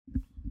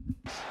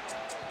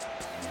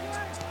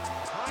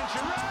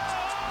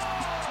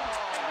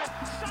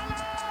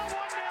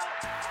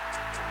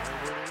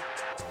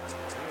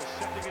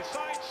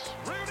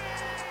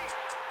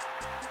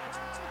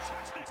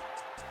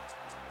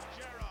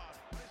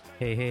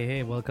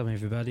Hey, welcome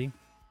everybody.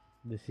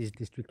 This is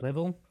District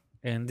Level,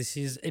 and this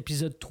is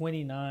episode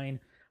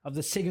 29 of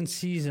the second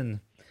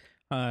season.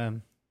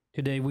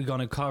 Today we're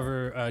gonna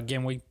cover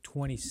game week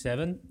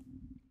 27.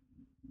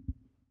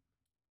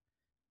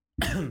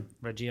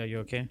 Reggie, are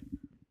you okay?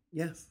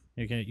 Yes.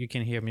 You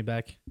can hear me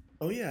back.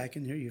 Oh yeah, I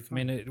can hear you I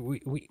fine.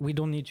 mean, we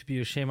don't need to be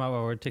ashamed of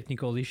our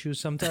technical issues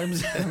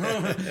sometimes.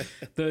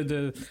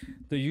 the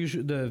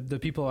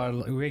people are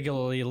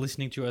regularly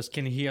listening to us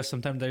can hear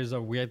sometimes there's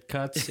a weird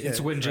cut.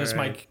 It's when just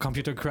my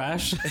computer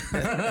crash.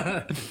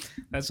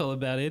 That's all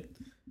about it.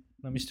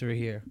 Let me stay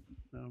here.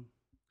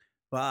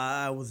 Well,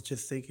 I was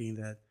just thinking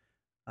that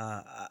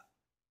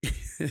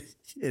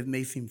it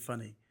may seem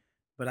funny,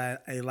 but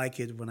I like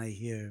it when I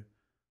hear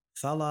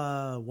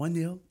Salah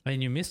 1-0.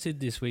 And you missed it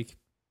this week.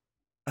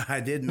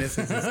 I did miss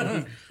it this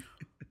week.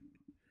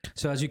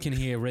 So as you can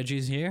hear,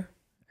 Reggie's here,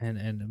 and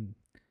I'm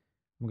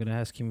gonna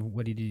ask him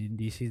what he did in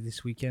DC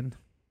this weekend.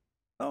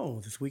 Oh,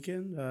 this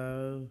weekend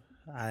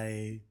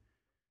I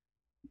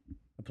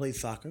played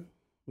soccer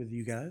with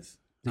you guys.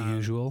 The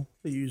usual.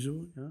 The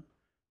usual, yeah.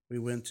 We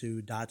went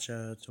to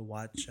Dacha to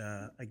watch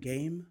a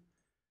game,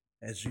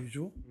 as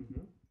usual.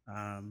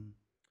 I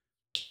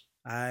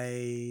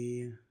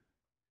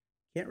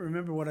can't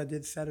remember what I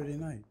did Saturday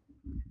night.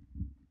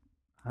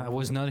 I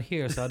was not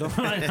here, so I don't.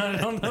 I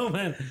don't know,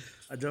 man.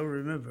 I don't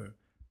remember.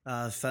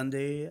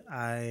 Sunday,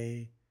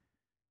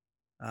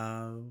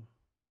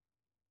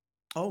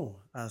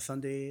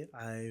 Sunday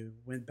I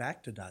went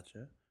back to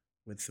Dacha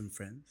with some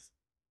friends.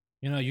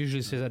 You know, I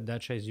usually say that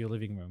Dacha is your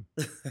living room.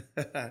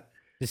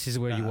 This is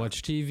where you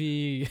watch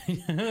TV.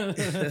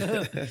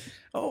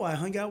 Oh, I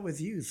hung out with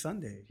you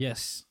Sunday.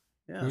 Yes.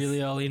 Yes.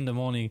 Really early in the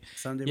morning.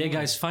 Sunday Yeah, morning.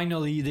 guys,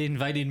 finally they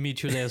invited me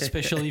to their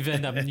special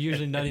event I'm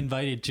usually not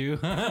invited to.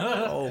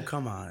 Oh,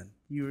 come on.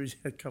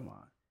 Come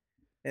on.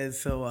 And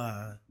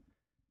so,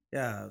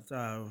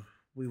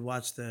 we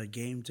watched the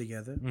game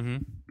together. Mm-hmm.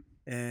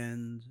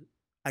 And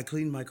I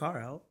cleaned my car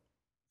out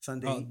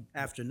Sunday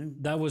afternoon.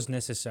 That was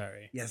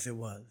necessary. Yes, it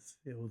was.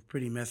 It was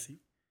pretty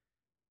messy.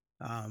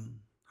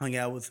 Hung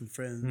out with some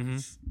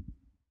friends.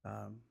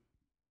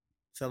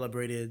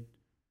 Celebrated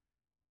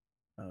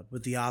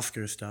with the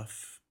Oscar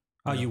stuff.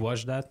 Oh, you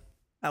watched that?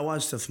 I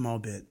watched a small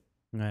bit.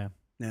 Yeah.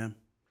 Yeah.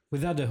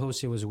 Without the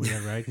host, it was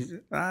weird, right?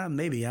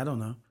 Maybe, I don't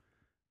know.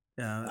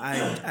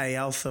 I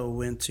also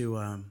went to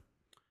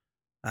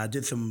I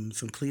did some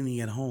cleaning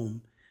at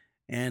home,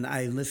 and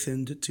I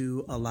listened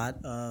to a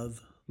lot of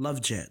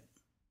Love Jet.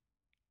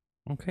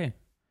 Okay.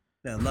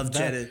 Yeah, Love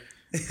Jet.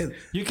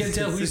 You can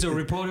tell who's a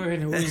reporter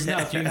and who is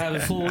not. You have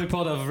a full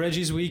report of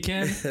Reggie's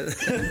weekend.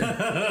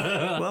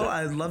 Well,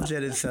 I Love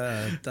Jet is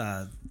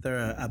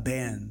they're a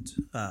band,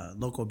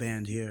 local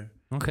band here.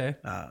 Okay.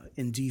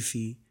 In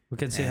DC. We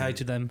can say hi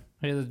to them.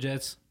 Hey, the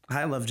Jets.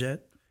 Hi, Love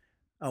Jet.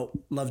 Oh,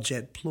 Love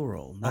Jet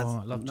plural.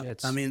 Not, Love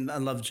Jets. I mean,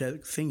 Love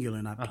Jet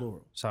singular, not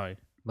plural. Sorry.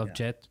 Love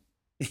Jet.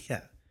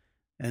 Yeah.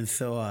 And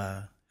so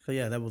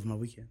yeah, that was my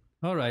weekend.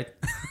 All right.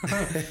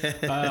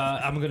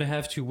 I'm going to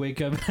have to wake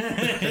up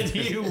and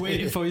you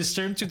waiting for his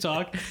turn to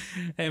talk.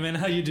 Hey, man,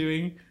 how you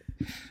doing?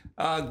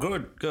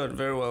 Good,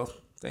 very well.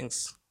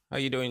 Thanks. How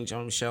you doing,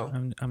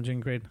 Jean-Michel? I'm doing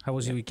great. How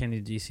was your weekend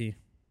in DC?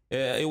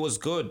 Yeah, it was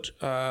good.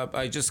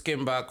 I just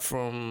came back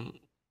from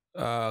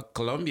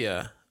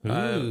Colombia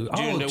during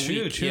the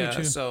week.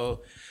 True.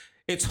 So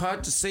it's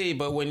hard to say,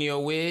 but when you're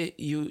away,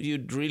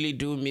 you really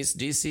do miss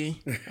DC.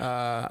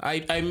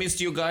 I missed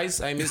you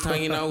guys. I missed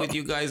hanging out with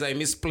you guys. I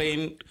missed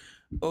playing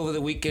over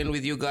the weekend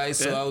with you guys.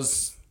 So I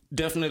was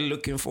definitely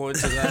looking forward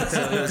to that.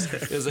 So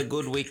it was a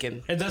good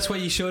weekend. And that's why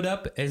he showed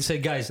up and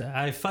said, guys,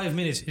 I have 5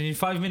 minutes. And in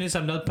 5 minutes,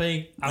 I'm not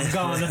playing. I'm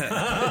gone.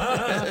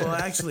 Well,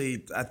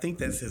 actually, I think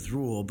that's his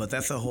rule, but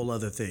that's a whole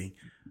other thing.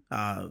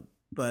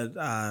 But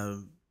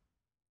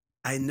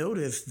I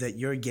noticed that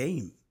your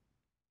game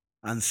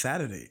on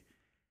Saturday,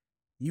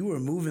 you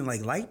were moving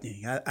like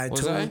lightning. I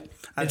told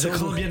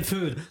Colombian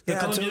food.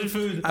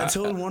 I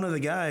told one of the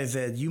guys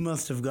that you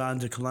must have gone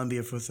to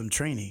Colombia for some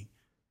training.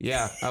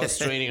 Yeah, I was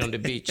training on the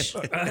beach.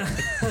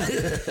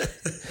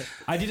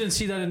 I didn't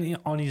see that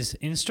on his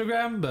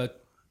Instagram,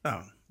 but...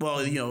 Oh,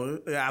 well, you know,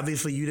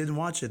 obviously you didn't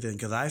watch it then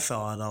because I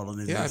saw it all on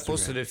his Instagram. I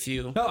posted a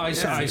few. No, I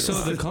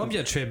saw the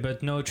Colombia trip,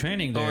 but no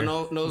training there.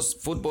 Oh, no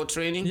football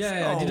training?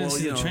 Yeah, I didn't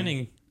see the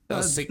training.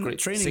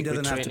 Training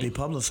doesn't have to be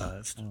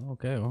publicized. Oh,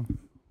 okay, well,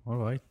 all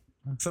right.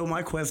 So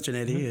my question,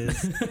 Eddie,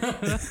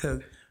 is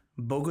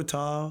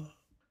Bogota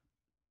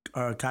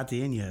or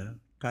Catiena?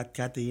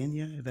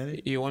 Catiena, is that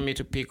it? You want me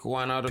to pick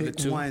one out of the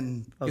two?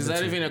 One is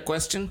that even a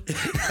question?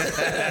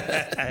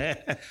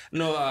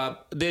 No,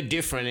 they're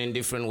different in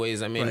different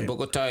ways. I mean, right.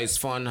 Bogota is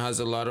fun,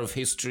 has a lot of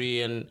history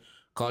and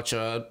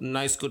culture,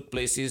 nice, good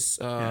places,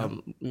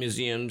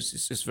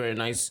 museums. It's very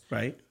nice.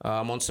 Right.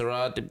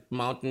 Montserrat, the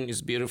mountain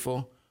is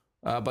beautiful.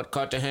 But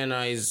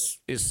Cartagena is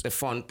a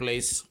fun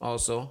place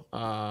also.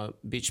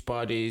 Beach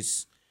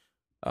parties,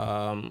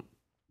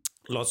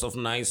 lots of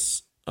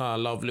nice,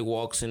 lovely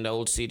walks in the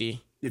old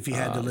city. If you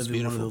had to live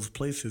in one of those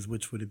places,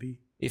 which would it be?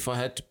 If I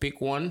had to pick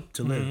one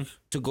to live,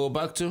 to go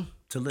back to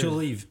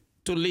live,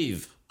 to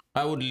leave.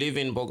 I would live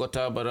in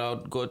Bogota, but I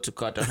would go to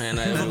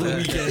Cartagena every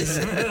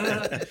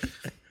weekend.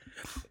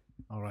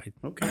 All right.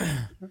 Okay.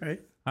 All right.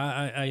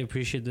 I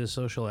appreciate the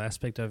social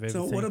aspect of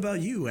everything. So what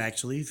about you,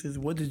 actually?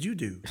 What did you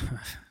do?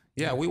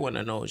 Yeah, we want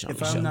to know,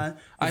 Jean-Michel.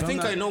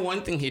 I know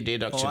one thing he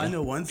did, actually. Oh, I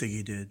know one thing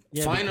he did.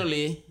 Yeah,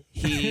 Finally,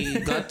 he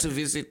got to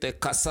visit the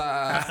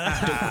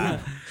Casa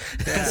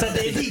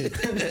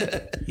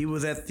He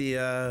was at the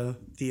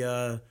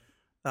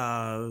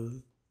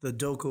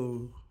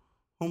Doko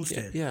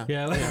homestead. Yeah.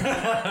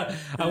 Yeah,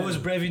 I was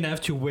brave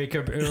enough to wake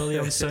up early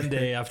on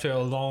Sunday after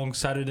a long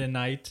Saturday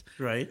night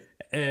Right.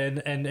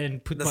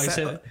 and put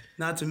myself.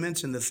 Not to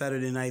mention the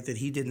Saturday night that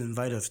he didn't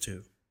invite us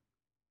to.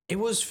 It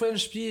was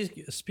French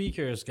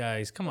speakers,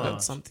 guys. Come on.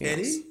 That's something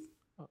Eddie?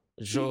 else.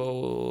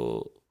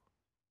 Je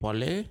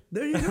parle.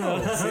 There you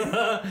go.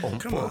 See?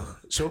 Come on.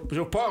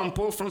 Je parle un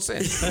peu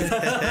français.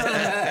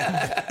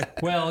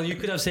 Well, you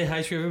could have said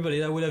hi to everybody.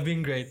 That would have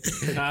been great.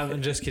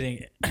 I'm just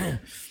kidding.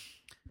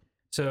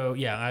 So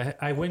yeah,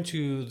 I went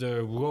to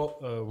the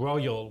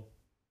Royal.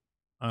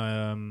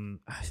 I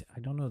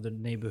don't know the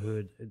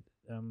neighborhood.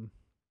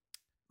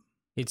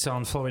 It's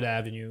on Florida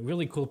Avenue.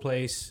 Really cool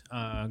place.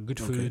 Good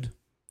food.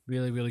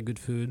 Really, really good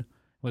food.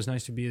 It was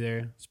nice to be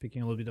there.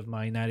 Speaking a little bit of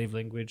my native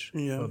language. For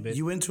Yeah. a bit.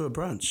 You went to a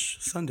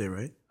brunch Sunday,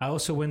 right? I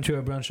also went to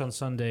a brunch on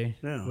Sunday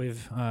Yeah.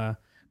 with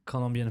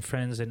Colombian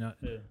friends and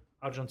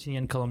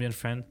Argentinian Colombian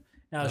friend.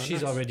 Now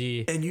she's nice.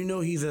 already. And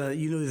he's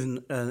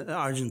an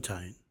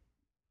Argentine.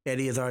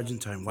 Eddie is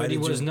Argentine. Why But he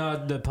did was you?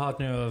 not the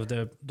partner of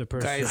the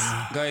person.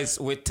 Guys,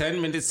 we're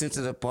 10 minutes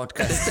into the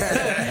podcast.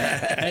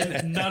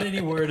 And not any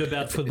word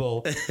about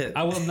football.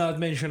 I will not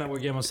mention our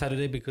game on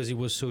Saturday because it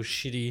was so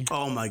shitty.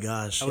 Oh my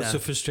gosh! I was yeah. so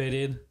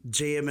frustrated.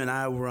 JM and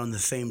I were on the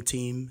same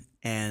team,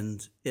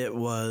 and it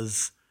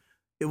was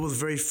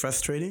very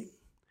frustrating.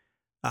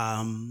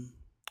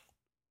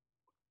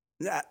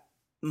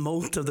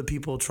 Most of the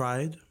people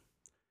tried.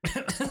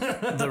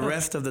 The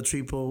rest of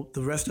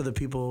the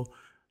people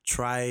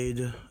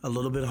tried a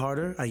little bit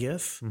harder, I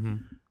guess.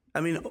 I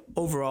mean,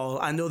 overall,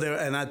 I know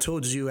and I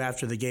told you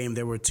after the game,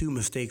 there were two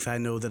mistakes I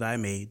know that I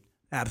made,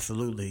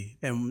 absolutely,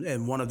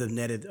 and one of them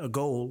netted a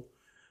goal,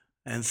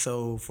 and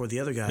so for the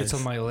other guys, It's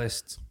on my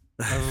list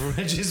of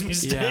Reggie's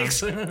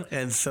mistakes.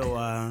 and so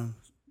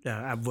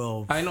I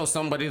will. I know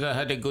somebody that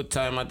had a good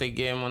time at the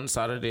game on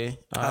Saturday.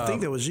 I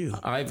think that was you.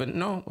 Ivan,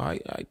 no, I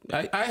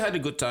had a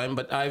good time,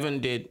 but Ivan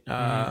did.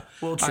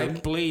 Well, I true.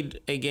 played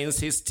against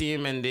his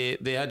team, and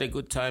they had a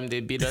good time. They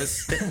beat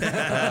us,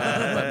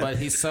 but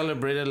he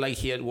celebrated like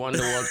he had won the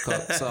World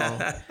Cup. So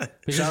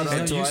shout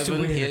out to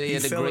Ivan. He had a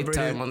great celebrated-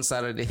 time on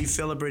Saturday. He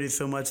celebrated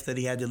so much that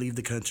he had to leave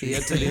the country. He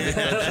had to leave the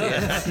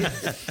country.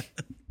 Yeah.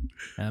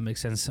 That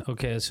makes sense.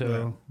 Okay,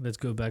 so let's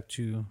go back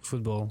to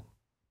football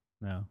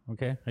now.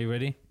 Okay, are you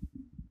ready?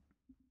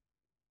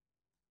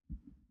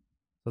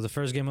 So the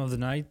first game of the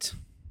night,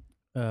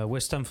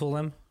 West Ham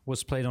Fulham,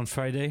 was played on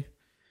Friday.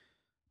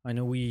 I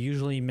know we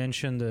usually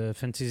mention the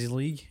Fantasy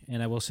League,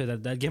 and I will say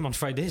that game on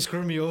Friday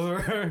screwed me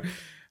over.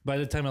 By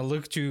the time I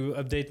looked to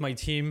update my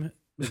team,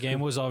 the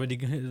game was already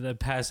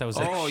passed. I was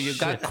like, Oh, you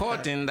got shit.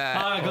 caught in that.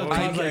 I got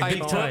caught like I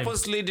big time.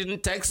 purposely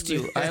didn't text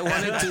you. I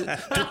wanted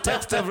to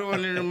text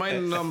everyone and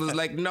remind them. I was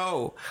like,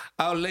 no,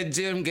 I'll let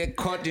Jim get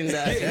caught in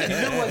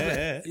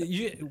that.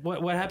 You know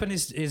what happened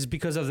is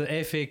because of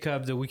the FA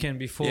Cup the weekend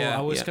before, Yeah,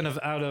 I was yeah. kind of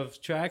out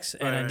of tracks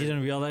and I Right.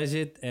 didn't realize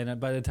it. And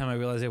by the time I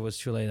realized it was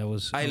too late,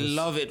 I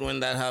love it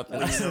when that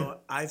happens. So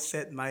I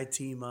set my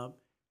team up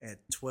at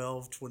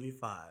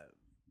 12:25.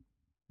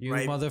 you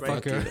Right,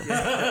 motherfucker.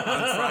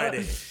 on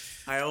Friday.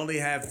 I only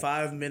had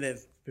 5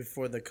 minutes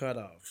before the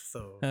cutoff,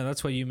 so Yeah,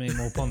 that's why you made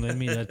more points than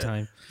me that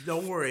time.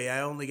 don't worry.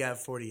 I only got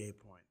 48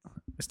 points.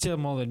 Still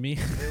more than me.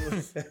 It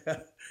was,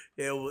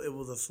 it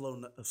was a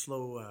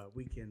slow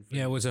weekend. For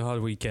Yeah, it me. was a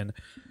hard weekend.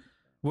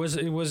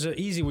 It was an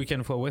easy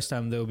weekend for West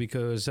Ham though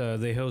because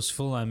they host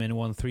Fulham and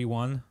won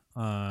 3-1.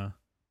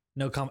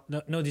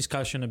 No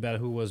discussion about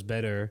who was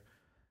better.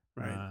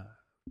 Right.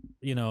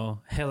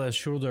 Hella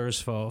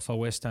shoulders for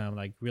West Ham,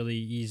 like really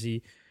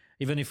easy.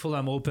 Even if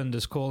Fulham opened the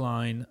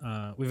scoreline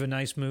with a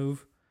nice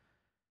move,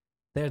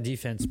 their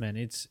defense, man,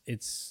 it's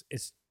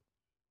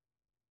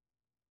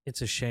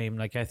a shame.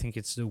 Like I think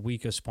it's the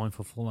weakest point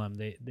for Fulham.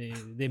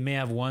 They may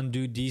have one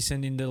dude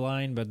decent in the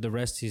line, but the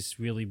rest is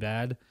really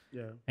bad,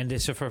 Yeah. and they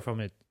suffer from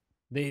it.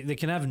 They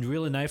can have a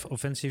really nice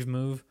offensive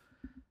move,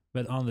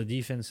 but on the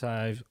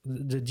defensive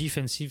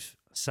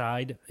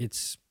side,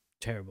 it's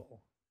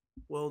terrible.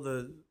 Well,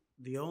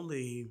 the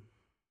only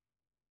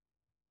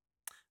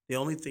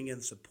thing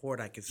in support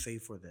I could say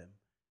for them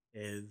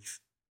is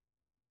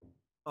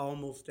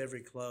almost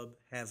every club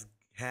has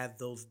had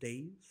those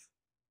days,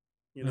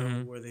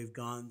 Mhm. where they've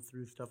gone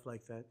through stuff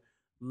like that.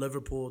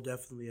 Liverpool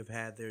definitely have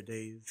had their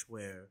days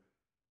where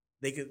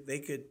they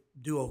could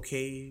do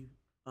okay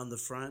on the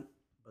front,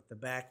 but the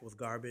back was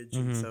garbage,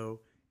 and Mhm.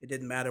 so it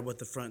didn't matter what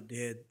the front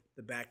did.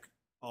 The back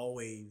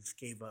always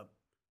gave up,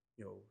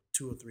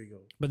 2 or 3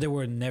 goals. But they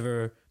were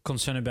never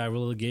concerned about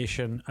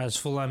relegation, as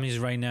Fulham is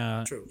right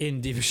now True.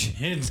 in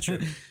division.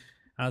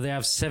 They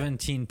have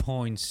 17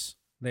 points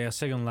They are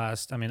second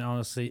last. I mean,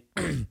 honestly,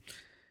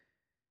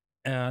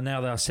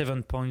 now they are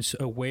 7 points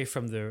away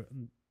from the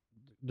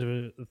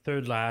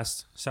third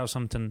last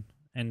Southampton,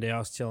 and they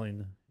are still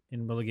in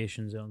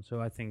relegation zone.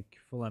 So I think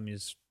Fulham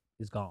is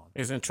gone.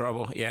 Is in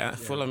trouble. Yeah,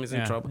 Fulham is in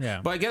Yeah, trouble. yeah.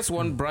 But I guess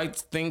one bright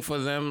thing for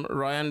them,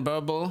 Ryan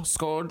Babel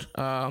scored.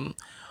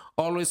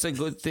 Always a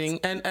good thing.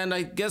 And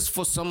I guess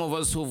for some of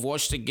us who've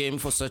watched the game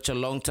for such a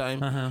long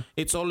time,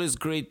 it's always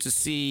great to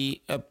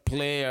see a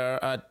player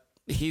at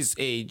his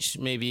age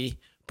maybe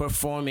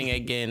performing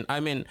again. I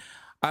mean,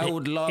 I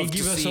would love to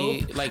give us see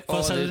hope like for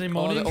all Saturday the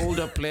morning.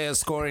 older players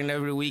scoring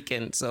every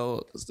weekend.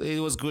 So it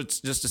was good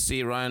just to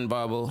see Ryan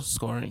Babel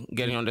scoring,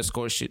 getting on the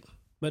score sheet.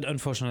 But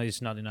unfortunately,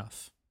 it's not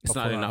enough. It's for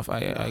not Fulham. enough. I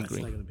It's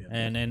agree. not gonna be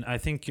enough. And I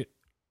think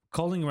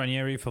calling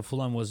Ranieri for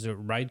Fulham was the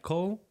right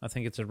call. I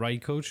think it's a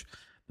right coach,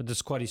 but the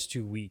squad is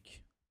too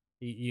weak.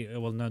 He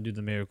will not do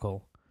the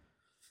miracle.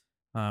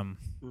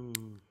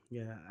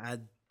 Yeah,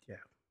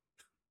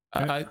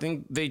 I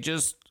think they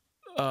just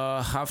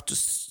have to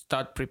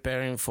start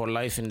preparing for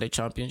life in the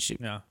championship.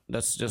 Yeah.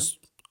 That's just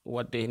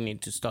what they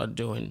need to start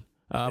doing.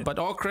 But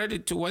all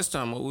credit to West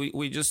Ham.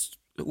 We've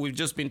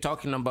just been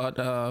talking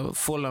about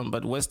Fulham,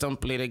 but West Ham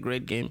played a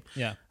great game.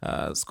 Yeah.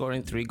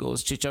 Scoring 3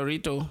 goals.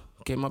 Chicharito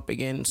came up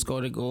again,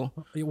 scored a goal.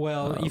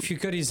 Well, if you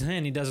cut his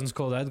hand, he doesn't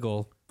score that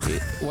goal.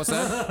 What's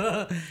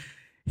that?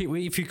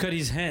 If you cut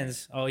his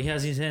hands, he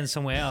has his hands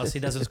somewhere else. He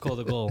doesn't score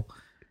the goal.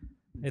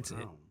 It's,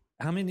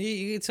 I mean,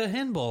 it's a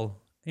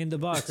handball in the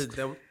box.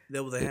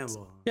 that was a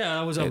handball. Yeah,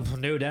 I was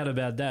no doubt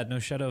about that, no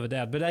shadow of a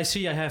doubt. But I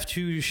see I have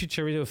 2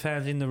 Chicharito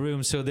fans in the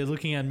room, so they're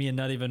looking at me and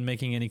not even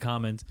making any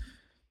comment.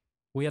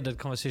 We had that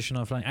conversation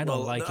offline. I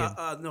don't like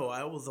it. No,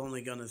 I was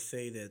only gonna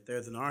say that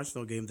there's an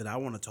Arsenal game that I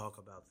want to talk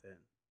about. Then,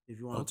 if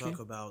you want to talk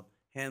about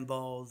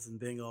handballs and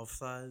being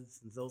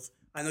offsides and those,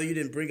 I know you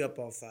didn't bring up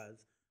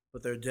offsides,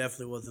 but there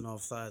definitely wasn't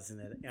offsides in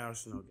that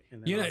Arsenal.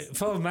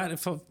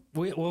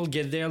 We'll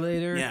get there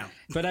later. Yeah.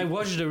 But I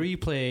watched the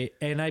replay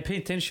and I pay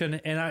attention,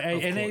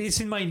 and it's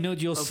in my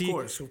note. You'll see.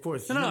 Of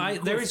course.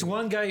 There is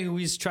one guy who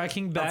is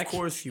tracking back,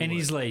 course you and would.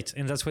 he's late,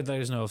 and that's why there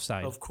is no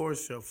offside. Of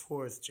course,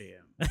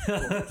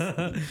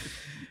 JM.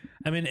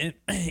 I mean, in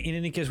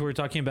any case, we're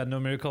talking about no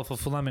miracle for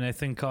Fulham, and I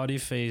think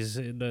Cardiff is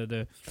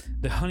the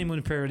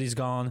honeymoon period is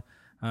gone.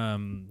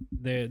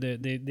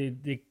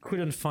 They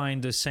couldn't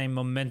find the same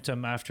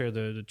momentum after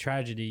the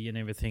tragedy and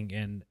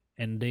everything,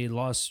 and they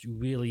lost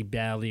really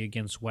badly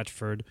against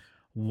Watford,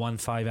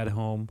 1-5 at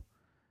home,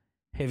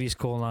 heavy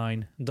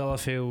scoreline.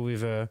 Deulofeu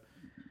with a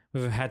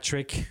hat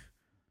trick,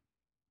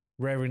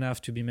 rare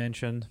enough to be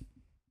mentioned.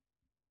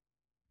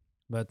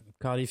 But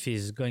Cardiff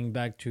is going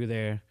back to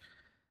their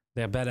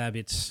bad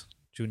habits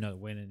to not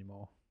win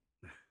anymore.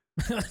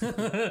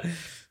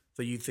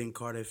 So you think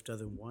Cardiff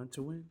doesn't want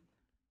to win?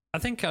 I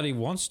think Cardiff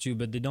wants to,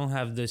 but they don't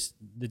have this.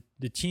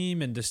 The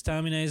team and the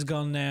stamina is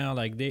gone now.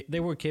 Like they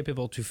were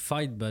capable to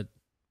fight, but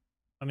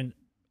I mean,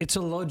 it's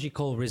a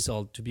logical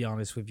result, to be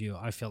honest with you.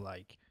 I feel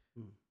like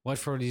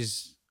Watford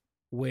is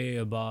way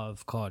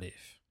above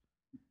Cardiff.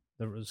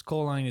 The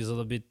scoreline is a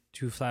little bit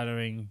too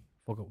flattering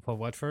for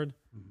Watford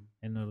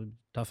and a little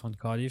tough on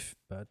Cardiff,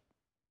 but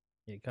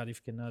yeah,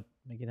 Cardiff cannot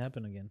make it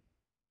happen again.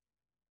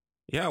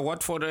 Yeah,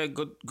 Watford are a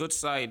good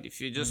side.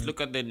 If you just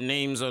look at the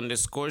names on the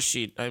score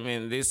sheet, I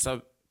mean, these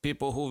are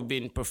people who've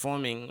been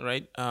performing,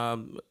 right?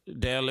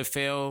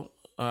 Deulofeu,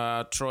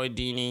 Troy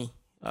Deeney.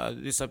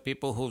 These are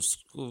people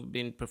who've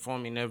been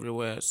performing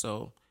everywhere.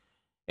 So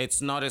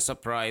it's not a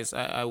surprise.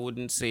 I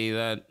wouldn't say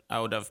that I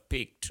would have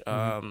picked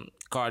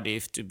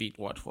Cardiff to beat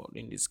Watford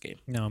in this game.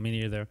 No, me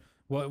neither.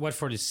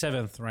 Watford is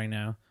 7th right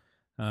now.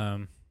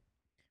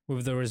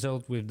 With the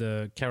result with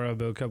the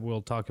Carabao Cup,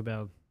 we'll talk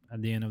about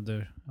at the end of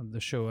the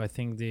show. I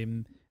think they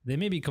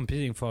may be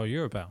competing for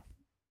Europa.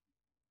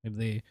 If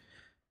they,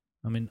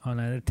 I mean,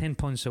 on 10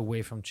 points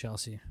away from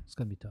Chelsea, it's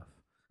gonna be tough.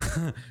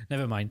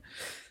 Never mind.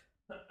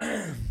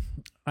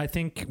 I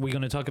think we're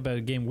gonna talk about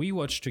a game we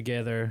watched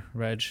together,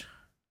 Reg.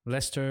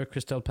 Leicester,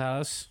 Crystal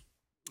Palace.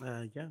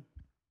 Yeah.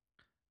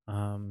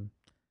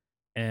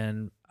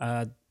 And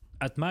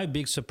at my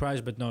big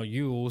surprise, but no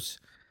yours,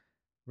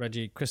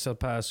 Reggie, Crystal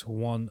Palace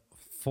won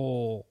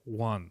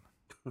 4-1.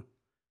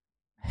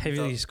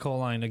 Heavy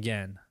scoreline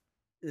again.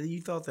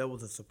 You thought that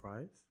was a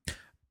surprise?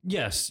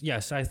 Yes.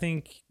 I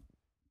think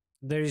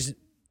there is,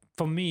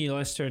 for me,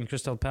 Leicester and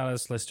Crystal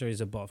Palace. Leicester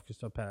is above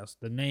Crystal Palace.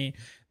 The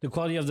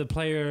quality of the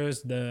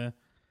players, the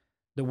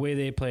way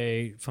they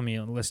play. For me,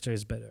 Leicester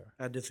is better.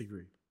 I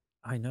disagree.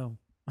 I know.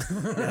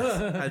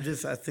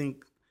 Yes, I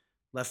think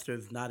Leicester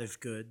is not as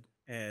good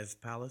as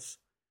Palace,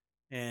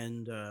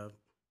 and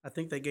I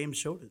think that game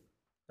showed it.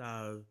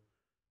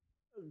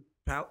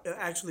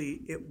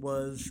 Actually, it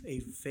was a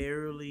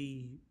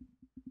fairly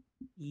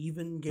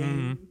even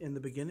game in the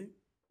beginning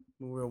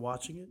when we were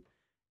watching it,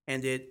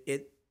 and it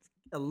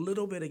got a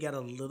little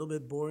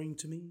bit boring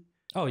to me.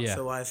 Oh yeah.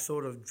 So I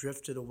sort of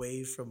drifted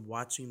away from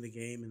watching the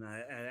game, and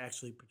I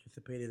actually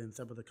participated in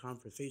some of the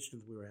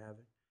conversations we were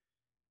having.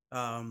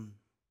 I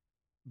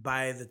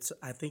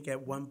think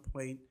at one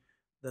point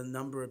the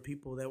number of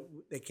people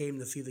that came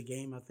to see the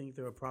game. I think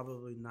there were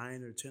probably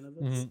 9 or 10 of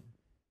us, Mhm.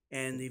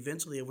 and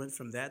eventually it went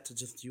from that to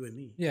just you and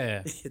me.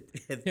 Yeah,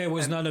 yeah. It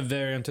was not a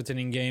very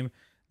entertaining game.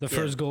 The Yeah.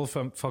 first goal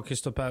for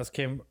Crystal Palace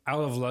came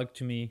out of luck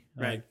to me.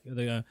 Right.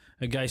 Like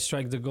a guy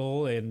struck the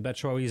goal, and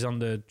Batshuayi is on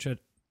the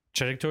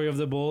trajectory of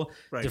the ball,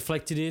 Right.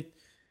 deflected it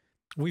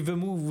with a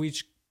move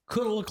which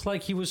could look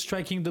like he was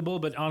striking the ball,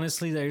 but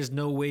honestly, there is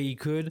no way he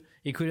could.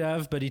 He could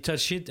have, but he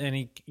touched it, and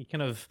he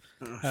kind of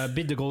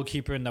beat the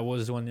goalkeeper, and that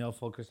was 1-0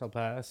 for Crystal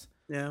Palace.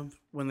 Yeah,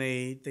 when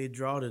they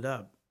drawed it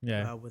up,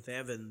 Yeah. with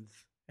Evans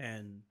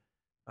and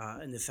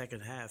in the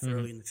second half, Mhm.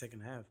 early in the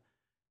second half,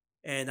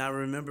 and I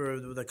remember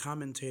the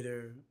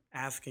commentator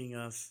asking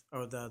us,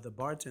 or the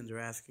bartender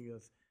asking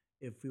us,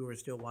 if we were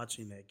still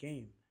watching that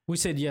game. We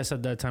said yes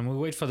at that time. We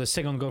wait for the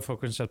second goal for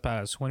Crystal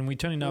Palace. When we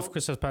turned it off, Well,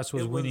 Crystal Palace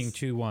was it winning was-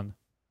 2-1.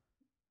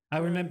 I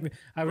remember.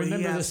 I Well, he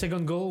remember the asked-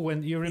 second goal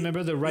when you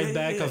remember the right yeah,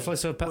 back yeah. of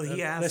Leicester. Well,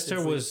 he asked Leicester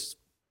if we- was.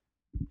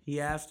 He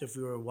asked if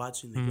we were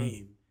watching the Mhm.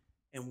 game,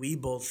 and we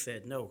both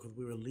said no because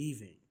we were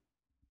leaving,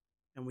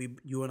 and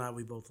you and I,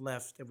 we both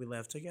left, and we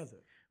left together.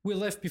 We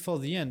left before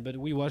the end, but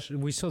we watched.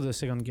 We saw the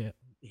second game.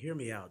 Hear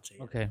me out, Jay.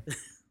 Okay.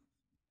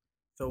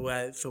 So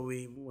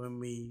when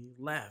we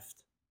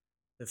left,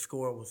 the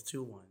score was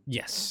 2-1.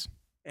 Yes.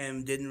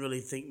 And didn't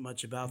really think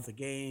much about the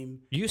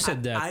game. You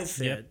said that. I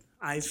said. Yep.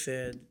 I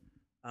said.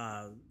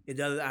 It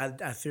does.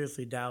 I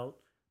seriously doubt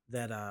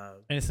that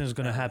Anything's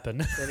gonna happen.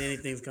 that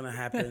anything's going to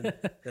happen.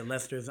 That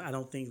Leicester's. I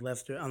don't think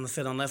Leicester.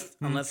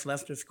 Unless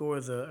Leicester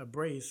scores a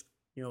brace,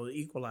 the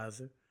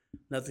equalizer,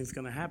 nothing's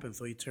going to happen.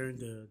 So he turned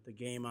the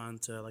game on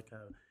to like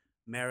a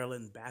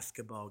Maryland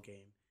basketball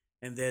game,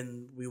 and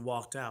then we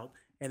walked out.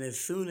 And as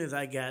soon as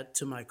I got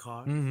to my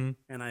car Mm-hmm.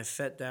 and I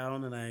sat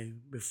down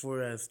and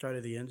before I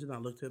started the engine, I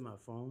looked at my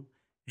phone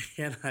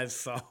and I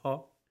saw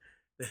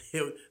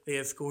that they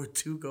had scored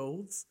 2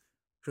 goals.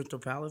 Crystal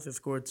Palace had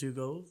scored 2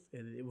 goals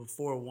and it was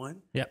 4-1.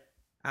 Yep.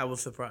 I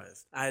was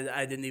surprised.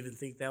 I didn't even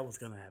think that was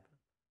going to happen.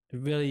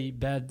 Really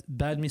bad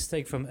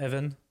mistake from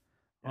Evan,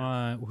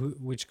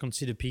 which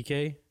conceded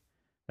PK.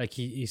 Like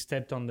he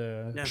stepped on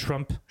the Yeah.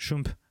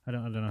 Schump. I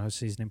don't know how to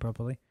say his name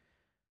properly,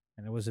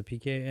 and it was a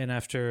PK. And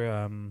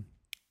after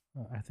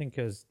I think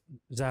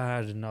Zaha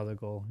had another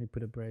goal. He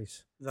put a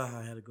brace.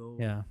 Zaha had a goal.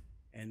 Yeah.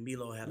 And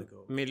Milo had a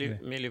goal. No, he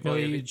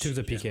Milivojevic took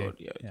the PK. scored,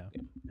 yeah. Yeah.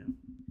 Yeah.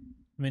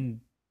 I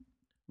mean,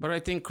 But I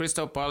think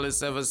Crystal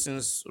Palace, ever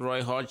since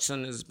Roy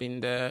Hodgson has been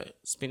there,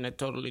 it's been a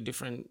totally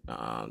different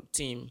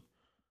team.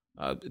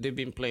 They've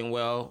been playing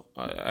well.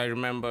 I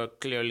remember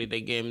clearly the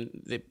game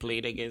they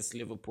played against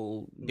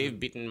Liverpool. They've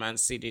beaten Man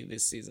City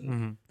this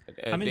season.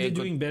 I mean, they're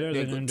doing better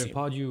they're a than good under team.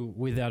 Pardew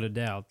without a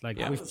doubt. Like,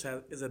 Yeah. with,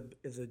 Palace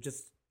is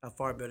just a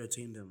far better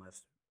team than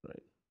Leicester.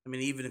 Right. I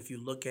mean, even if you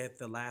look at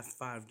the last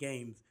 5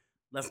 games,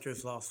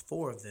 Leicester's lost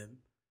 4 of them.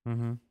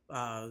 Mhm.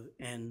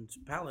 And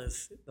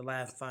Palace, the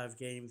last 5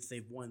 games,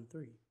 they've won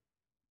 3.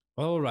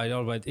 All right.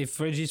 If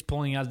Reggie's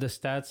pulling out the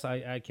stats,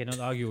 I cannot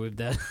argue with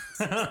that.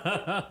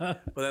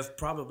 But that's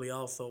probably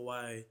also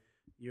why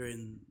you're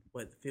in,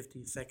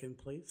 52nd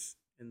place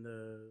in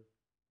the...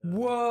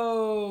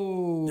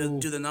 Whoa!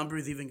 Do the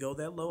numbers even go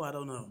that low? I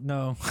don't know.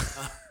 No.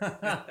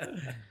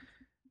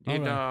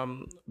 Did Alright.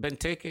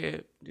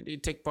 Benteke, did he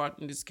take part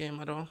in this game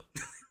at all?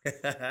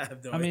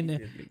 have no I mean,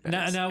 idea.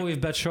 now with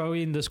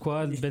Batshuayi in the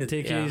squad,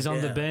 Benteke Yeah. is on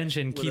the Yeah. bench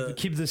and With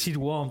keep the seat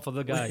warm for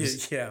the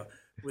guys. Yeah,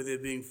 with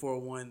it being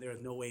 4-1,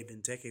 there's no way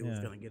Benteke was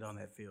Yeah. going to get on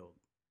that field.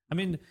 I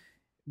mean,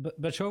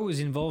 Batshuayi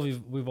was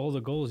involved with all the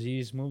goals.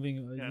 He's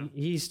moving. Yeah.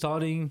 He's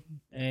starting,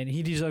 and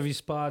he deserves his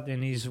spot,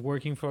 and he's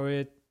working for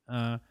it.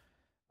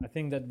 I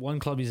think that one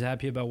club is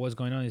happy about what's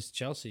going on is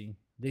Chelsea.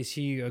 They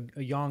see a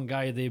young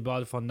guy they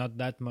bought for not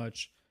that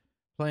much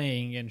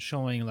playing and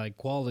showing like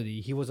quality.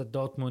 He was at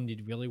Dortmund,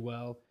 did really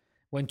well.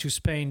 Went to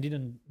Spain,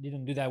 didn't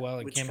do that well.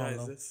 It Which came guy on is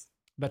low. this?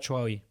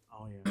 Batshuayi.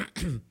 Oh, yeah.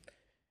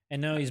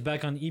 And now he's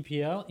back on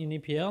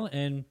EPL,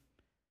 and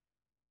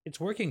it's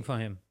working for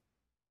him.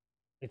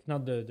 It's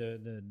not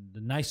the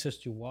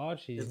nicest to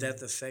watch. Is that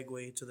the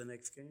segue to the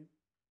next game?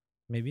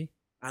 Maybe?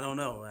 I don't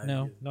know.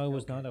 No, it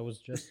was not. I was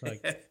just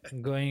like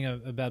going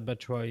about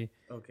Batshuayi.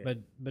 Okay.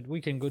 But we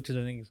can go to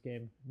the next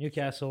game.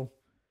 Newcastle.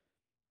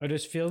 I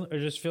just feel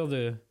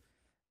the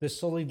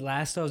solid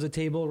last of the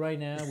table right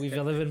now with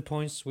 11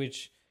 points,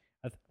 which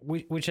I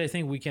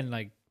think we can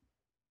like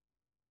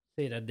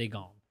say that they're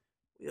gone.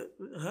 Yeah,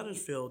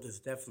 Huddersfield is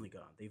definitely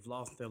gone. They've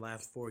lost their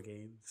last 4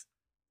 games.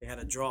 They had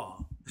a draw.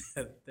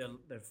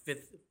 their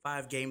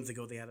 5 games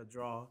ago, they had a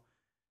draw.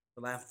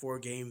 The last 4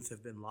 games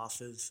have been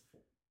losses.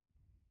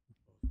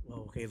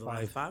 Well, okay, the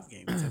last 5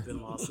 games have been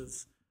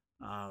losses.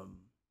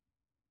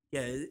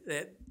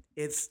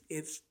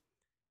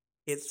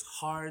 It's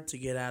hard to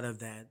get out of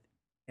that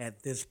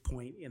at this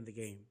point in the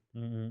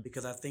game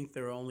because I think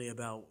there are only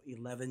about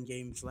 11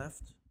 games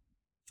left,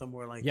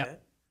 somewhere like Yeah.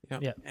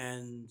 that. Yeah.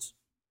 And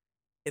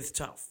it's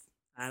tough.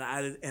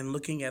 And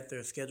looking at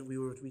their schedule,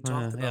 we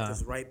talked about yeah.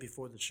 this right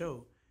before the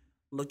show.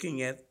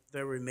 Looking at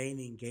their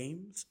remaining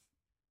games,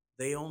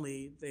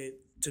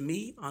 to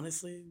me,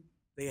 honestly,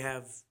 they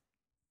have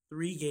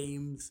 3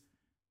 games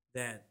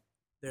that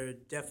they're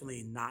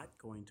definitely not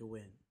going to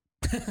win.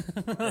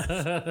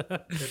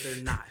 That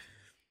they're not.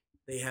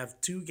 They have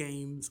two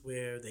games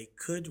where they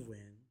could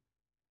win.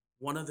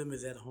 One of them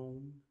is at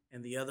home,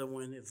 and the other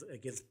one is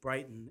against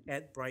Brighton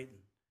at Brighton.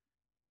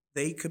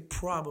 They could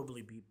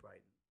probably beat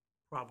Brighton,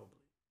 probably.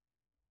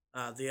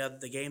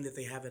 The game that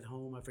they have at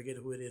home, I forget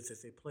who it is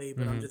that they play,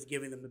 but I'm just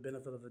giving them the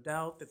benefit of the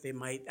doubt that they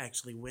might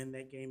actually win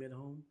that game at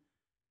home.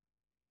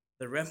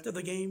 The rest of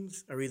the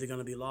games are either going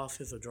to be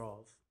losses or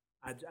draws.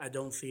 I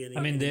don't see any.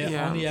 I mean, they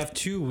Yeah. only have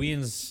 2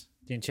 wins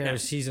the entire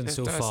season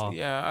so far.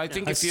 Yeah, I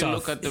think That's if you tough.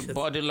 look at the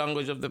body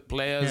language of the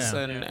players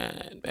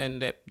Yeah.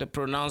 and the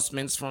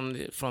pronouncements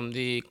from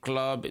the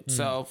club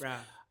itself, Right.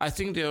 I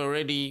think they're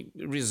already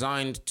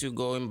resigned to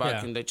going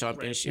back Yeah. in the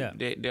championship.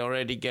 Yeah. They're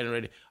already getting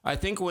ready. I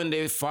think when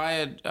they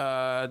fired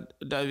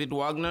David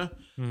Wagner,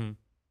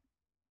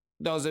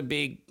 that was a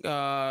big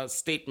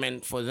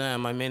statement for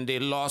them. I mean, they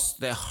lost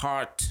the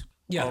heart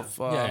Yeah.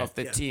 of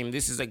the team.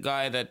 This is a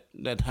guy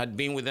that had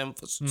been with them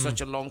for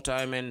such a long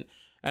time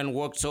and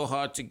worked so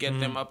hard to get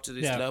them up to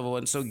this Yeah. level.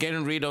 And so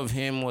getting rid of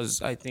him was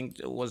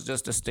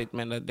just a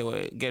statement that they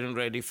were getting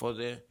ready for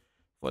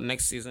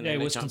next season. Yeah, in it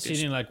the was championship.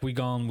 considering like we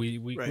gone. We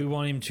Right.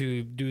 want him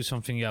to do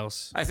something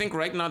else. I think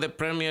right now the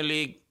Premier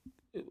League,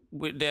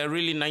 there are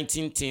really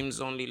 19 teams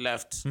only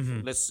left.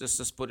 Let's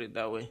just put it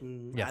that way.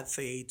 Yeah. I'd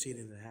say 18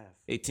 and a half.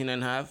 18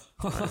 and a half.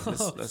 All right,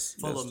 let's-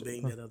 Fulham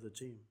being that other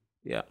team.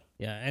 yeah.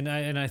 Yeah,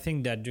 and I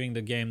think that during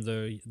the game,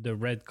 the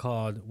red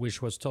card,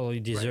 which was totally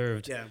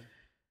deserved, Yeah.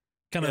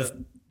 kind Yeah. of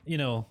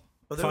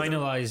But there was a-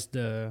 finalized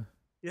the.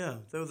 Yeah,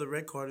 there was a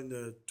red card in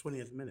the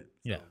 20th minute.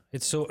 So. Yeah,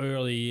 it's so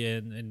early,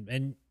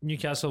 and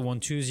Newcastle won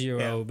 2-0,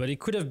 Yeah. but it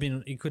could have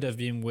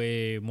been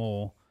way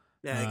more.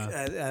 Yeah,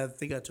 I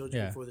think I told you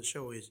yeah. before the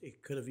show,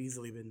 it could have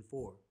easily been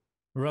 4.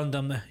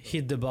 Random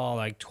hit the ball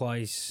like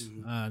twice.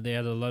 Mm-hmm. They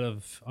had a lot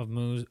of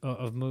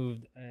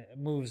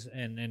moves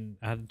and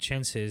had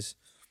chances.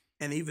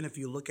 And even if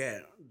you look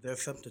at their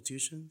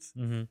substitutions,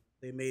 Mm-hmm.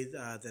 they made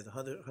that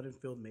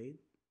Huddersfield made,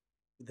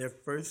 their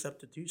first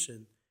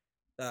substitution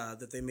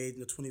that they made in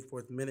the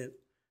 24th minute,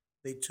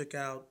 they took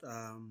out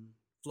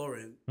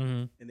Florent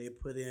Mm-hmm. and they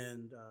put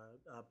in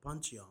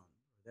Puncheon.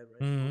 Is that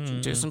right? Mhm.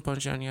 Puncheon. Jason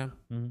Panchan, yeah.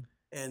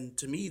 And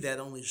to me, that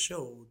only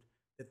showed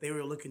that they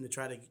were looking to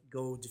try to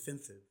go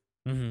defensive.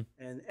 Mm-hmm.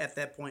 And at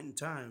that point in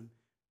time,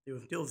 it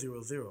was still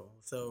 0-0.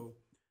 So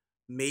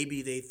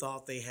maybe they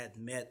thought they had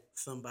met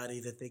somebody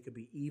that they could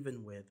be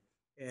even with,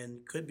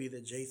 and could be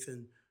that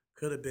Jason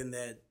could have been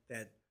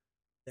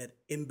that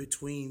in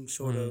between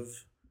sort of,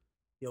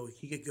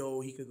 he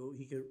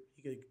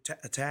could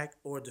attack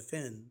or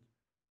defend,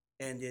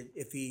 and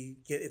if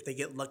they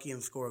get lucky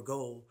and score a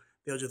goal,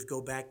 they'll just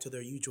go back to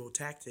their usual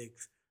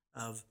tactics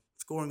of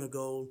scoring a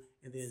goal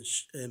and then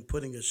and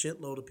putting a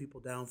shitload of people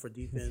down for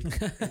defense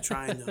and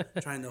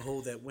trying to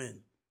hold that win.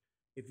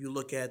 If you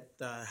look at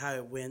how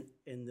it went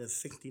in the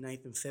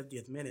 69th and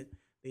 70th minute,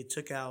 they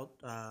took out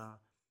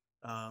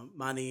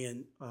Mane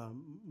and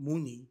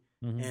Mooney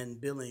and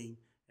Billing,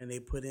 and they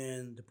put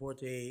in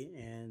Deporte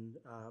and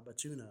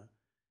Batuna,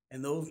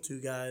 and those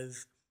two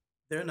guys,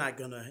 they're not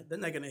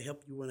gonna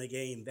help you win a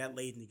game that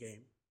late in the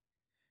game.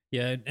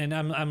 Yeah, and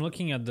I'm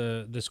looking at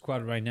the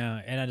squad right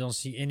now, and I don't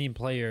see any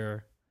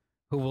player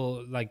who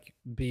will like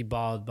be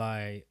bought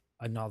by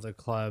another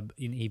club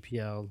in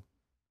EPL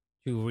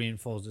to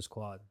reinforce the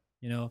squad.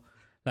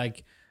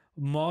 Like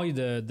Moy,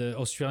 the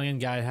Australian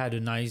guy, had a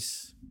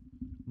nice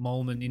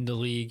moment in the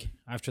league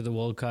after the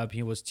World Cup.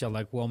 He was still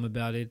like warm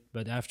about it,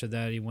 but after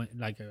that he went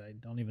like I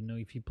don't even know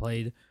if he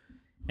played,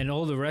 and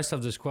all the rest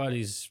of the squad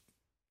is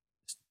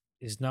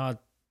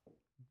not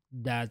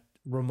that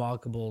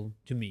remarkable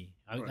to me.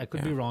 I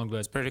could be wrong, but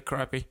It's pretty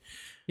crappy.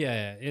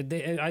 yeah,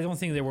 I don't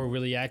think they were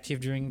really active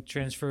during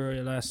transfer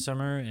last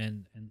summer,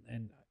 and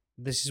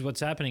this is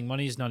what's happening.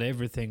 Money is not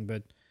everything,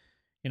 but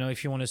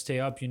if you want to stay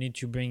up, you need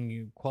to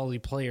bring quality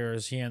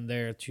players here and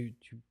there to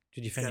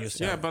defend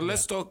yourself. Yeah, but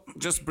let's talk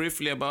just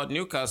briefly about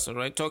Newcastle,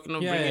 right? Talking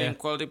of Yeah, bringing yeah. in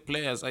quality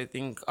players, I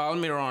think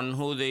Almiron,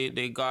 who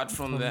they got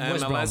from the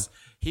West Brom. MLS,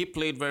 he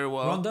played very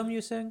well. Rondon,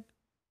 you saying?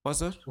 What's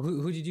that?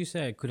 Who did you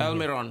say? I couldn't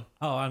hear. Almiron.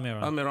 Oh,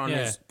 Almiron. Almiron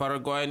yeah. is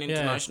Paraguayan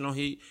international.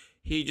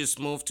 He just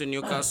moved to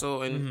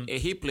Newcastle and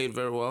he played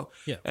very well.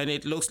 Yeah. And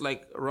it looks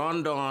like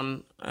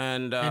Rondon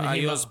and Hima,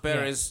 Ayos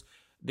Perez,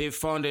 they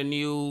found a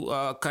new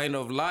kind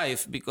of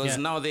life because Yeah.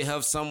 now they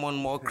have someone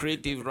more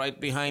creative right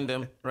behind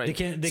them. Right. They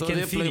can so feed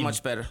they play him.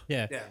 much better.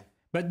 Yeah. Yeah.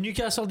 But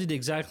Newcastle did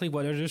exactly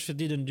what Huddersfield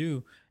didn't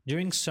do.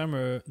 During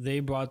summer, they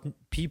brought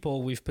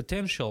people with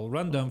potential.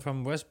 Rondon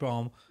from West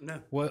Brom.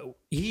 No. Well,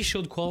 he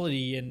showed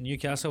quality, and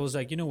Newcastle was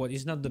like, you know what?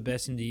 He's not the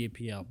best in the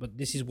EPL, but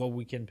this is what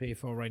we can pay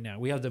for right now.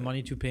 We have the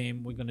money to pay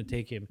him. We're going to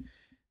take him.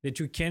 They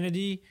took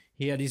Kennedy.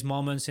 He had his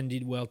moments and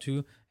did well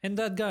too. And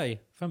that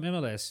guy from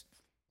MLS.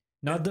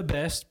 Not the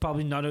best,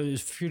 probably not a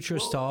future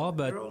star,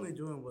 but they're only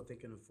doing what they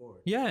can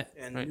afford. yeah.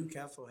 And Right.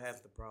 Newcastle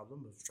has the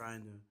problem of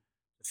trying to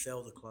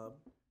sell the club,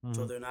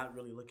 so they're not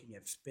really looking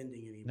at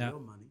spending any No. real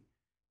money.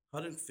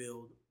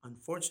 Huddersfield,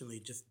 unfortunately,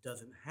 just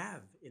doesn't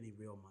have any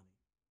real money.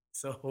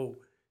 So,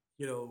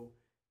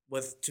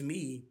 to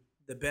me,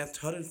 the best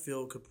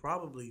Huddersfield could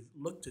probably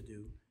look to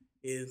do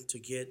is to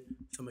get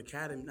some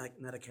academy,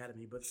 not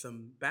academy, but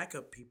some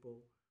backup people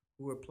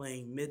who are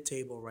playing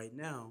mid-table right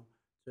now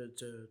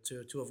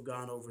to have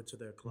gone over to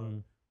their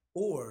club,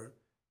 or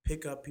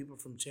pick up people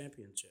from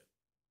Championship.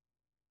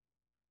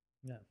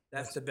 Yeah,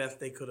 That's the best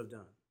they could have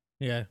done.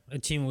 yeah. A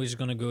team which is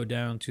gonna go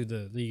down to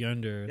the league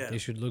under, Yeah. they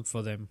should look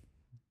for them.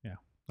 Yeah,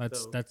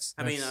 that's.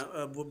 I mean,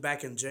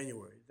 back in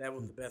January, that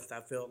was the best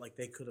I felt like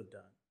they could have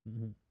done.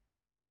 Mhm.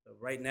 So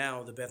right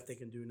now, the best they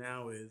can do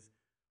now is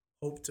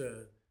hope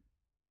to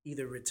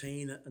either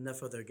retain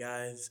enough of their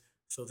guys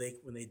so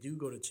when they do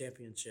go to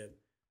Championship,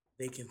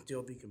 they can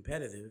still be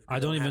competitive. I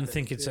don't have even that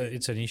think it's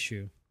experience. an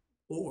issue.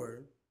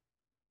 Or,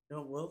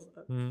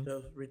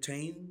 to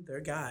retain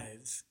their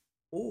guys,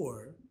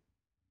 or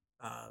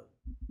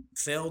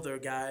sell their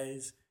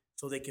guys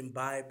so they can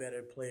buy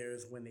better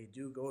players when they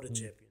do go to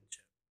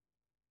Championship.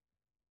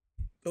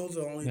 Those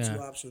are only two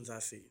options I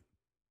see.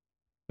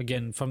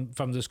 Again,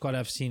 from the squad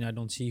I've seen, I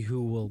don't see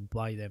who will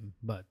buy them.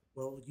 But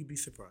Well, you'd be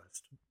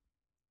surprised.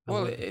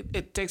 Well,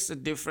 it takes a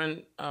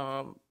different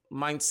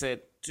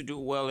mindset to do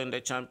well in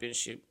the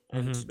championship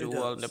and to do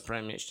well in the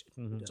premiership.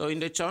 So in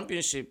the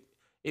championship,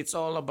 it's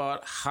all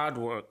about hard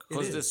work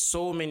because there's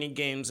so many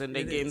games and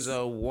the games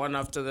are one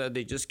after the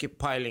they just keep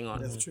piling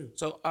on. That's true.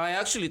 So I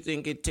actually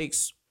think it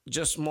takes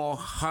just more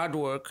hard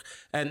work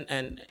and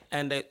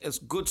a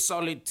good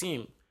solid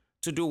team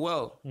to do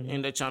well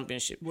in the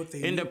championship.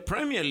 In the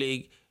Premier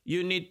League,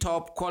 you need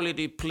top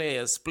quality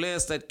players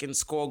that can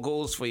score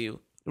goals for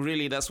you.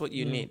 Really, that's what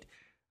you need.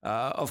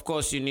 Of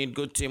course, you need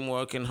good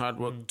teamwork and hard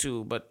work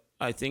too, but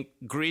I think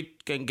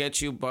grit can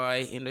get you by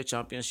in the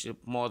championship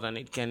more than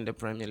it can in the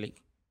Premier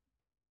League.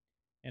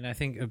 and I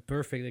think a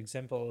perfect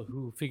example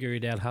who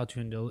figured out how to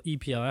handle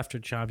EPL after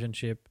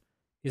championship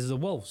is the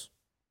Wolves.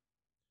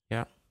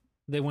 Yeah.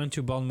 They went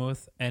to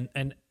Bournemouth,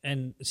 and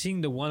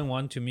seeing the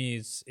 1-1 to me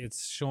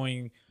it's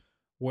showing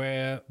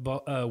where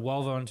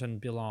Wolverhampton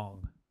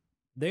belong.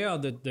 They are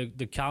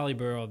the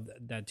caliber of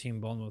that team,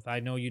 Bournemouth. I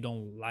know you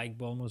don't like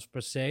Bournemouth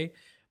per se,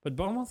 but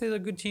Bournemouth is a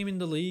good team in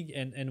the league,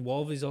 and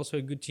Wolves is also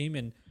a good team,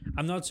 and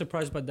I'm not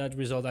surprised by that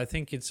result. I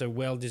think it's a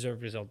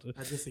well-deserved result,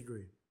 I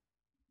disagree.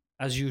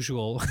 as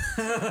usual.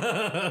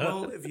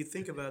 Well, if you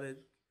think about it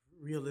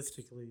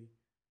realistically,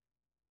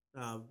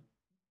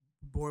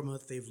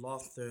 Bournemouth, they've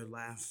lost their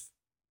last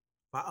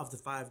of the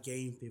 5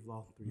 games, they've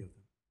lost 3 of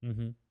them.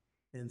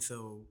 Mm-hmm. And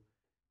so,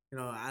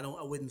 I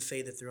wouldn't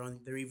say that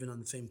they're even on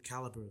the same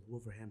caliber as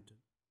Wolverhampton.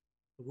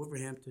 But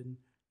Wolverhampton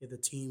is a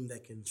team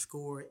that can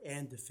score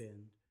and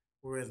defend,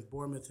 whereas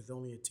Bournemouth is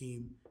only a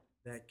team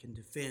that can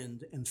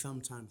defend and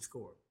sometimes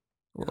score.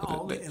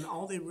 And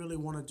all they really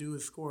want to do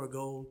is score a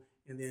goal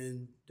and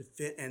then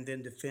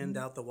defend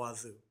out the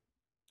wazoo.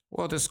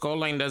 Well, the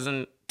scoreline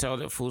doesn't tell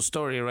the full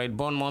story, right?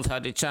 Bournemouth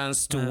had a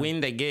chance to win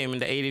the game in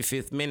the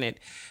 85th minute.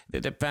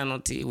 The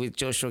penalty with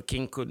Joshua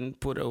King couldn't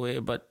put away,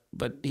 but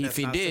if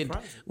he did,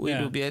 it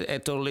would be a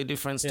totally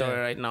different story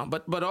right now.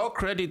 But all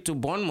credit to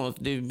Bournemouth.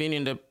 They've been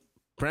in the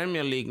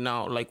Premier League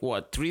now,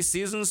 3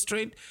 seasons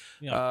straight?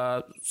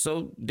 Yeah.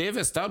 So they've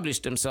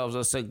established themselves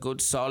as a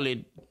good,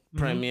 solid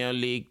Premier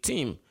League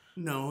team.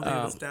 No,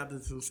 they've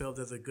established themselves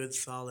as a good,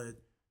 solid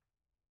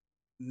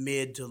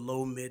mid to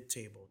low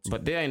mid-table team.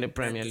 But they're in the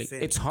Premier League.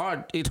 It's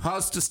hard. It's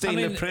hard to stay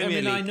in the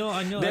Premier League. I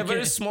know. They're a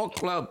very small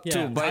club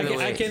too, by the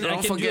way. I can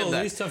Don't forget do a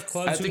that. list of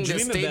clubs I think who the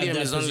dream about stadium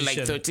that is only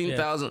position.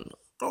 13,000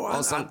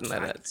 or something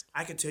like that.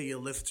 I could tell you a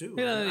list too.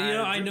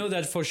 I know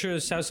that for sure.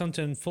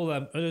 Southampton,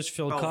 Fulham,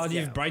 Huddersfield,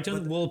 Cardiff,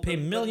 Brighton will pay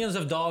millions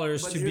of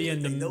dollars to be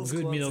in the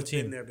good middle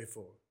team. Been there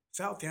before.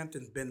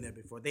 Southampton's been there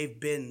before. They've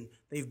been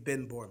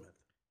Bournemouth.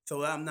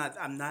 So I'm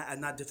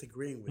not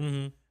disagreeing with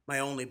you. My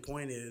only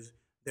point is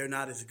they're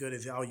not as good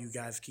as all you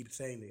guys keep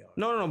saying they are.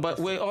 No, but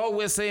all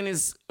we're saying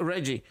is,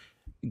 Reggie,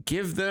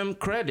 give them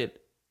credit.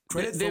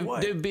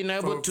 They've been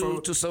able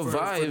to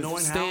survive,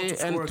 stay,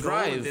 and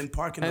thrive,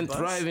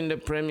 thrive in the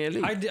Premier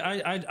League.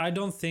 I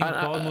don't think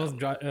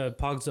Bournemouth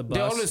parks the bus.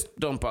 They always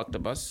don't park the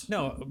bus.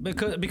 No,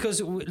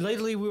 because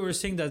lately we were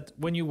saying that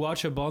when you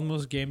watch a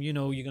Bournemouth game,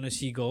 you're gonna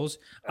see goals.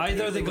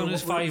 Either they're gonna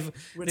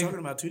We're talking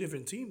about 2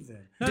 different teams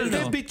then. Did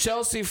they beat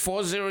Chelsea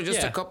 4-0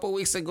 just a couple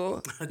weeks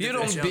ago? You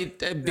don't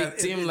beat a big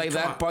team like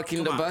that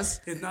parking the bus.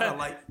 It's not a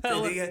like.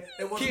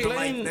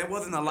 That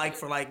wasn't a like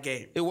for like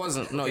game. It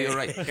wasn't. No, you're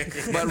right.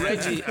 But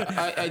Reggie,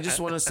 I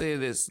just want to say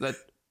this, that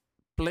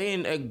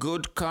playing a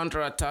good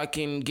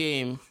counter-attacking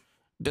game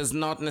does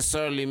not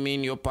necessarily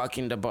mean you're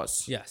parking the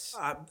bus. Yes.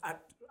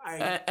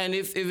 And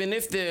even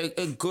if they're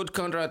a good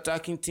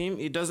counter-attacking team,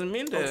 it doesn't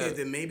mean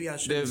then maybe I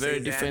should they're a very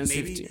say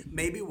defensive that. team.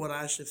 Maybe what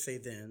I should say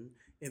then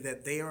is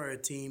that they are a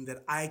team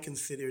that I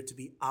consider to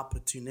be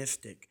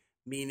opportunistic,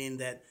 meaning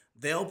that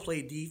they'll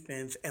play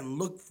defense and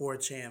look for a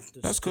chance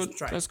to That's good.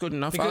 strike. That's good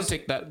enough. I'll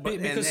take that.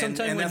 Because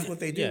sometimes that's what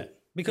they do. Yeah,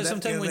 Because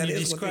That- sometimes yeah, that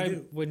is what they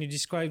do. when you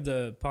describe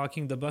the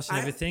parking the bus and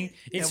I- everything, it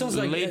yeah, sounds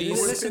we- like ladies-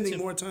 We're listen spending to-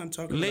 more time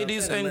talking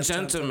Ladies about that and less time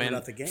talking gentlemen,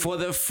 about the game. for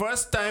the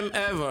first time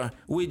ever,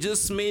 we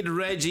just made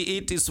Reggie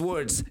eat his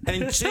words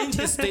and change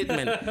his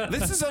statement.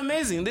 This is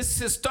amazing. This is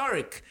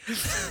historic.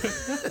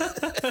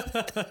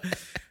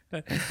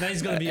 now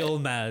he's gonna be all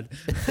mad.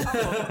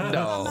 I'm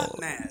not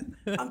mad.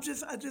 I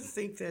just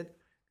think that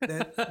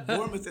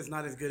Bournemouth is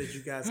not as good as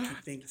you guys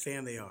keep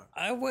saying they are.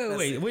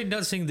 Wait. We're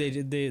not saying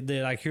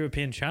they're like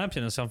European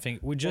champion or something.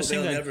 We're just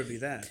They'll saying that never be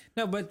that.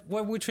 no. But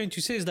what we're trying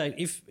to say is like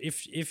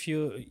if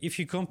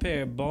you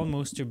compare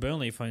Bournemouth to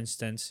Burnley, for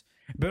instance,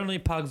 Burnley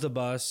parks the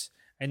bus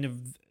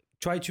and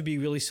try to be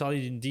really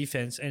solid in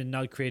defense and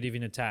not creative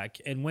in attack.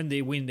 And when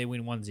they win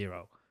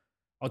 1-0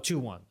 or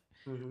 2-1.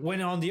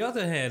 When on the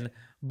other hand,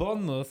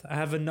 Bournemouth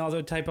have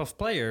another type of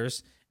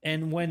players,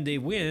 and when they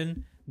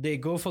win, they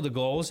go for the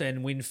goals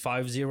and win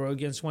 5-0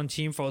 against one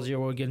team,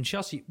 4-0 against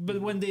Chelsea.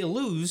 But when they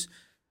lose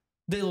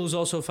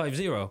also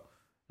 5-0.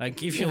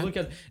 Like if you look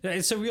at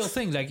it's a real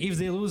thing. Like if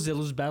they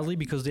lose badly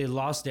because they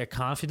lost their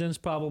confidence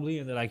probably,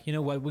 and they're like, you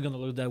know what, we're gonna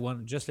lose that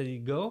one, just let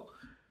it go.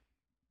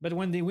 But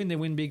when they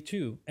win big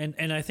too.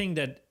 And I think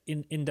that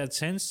in that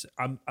sense,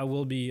 I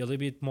will be a little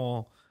bit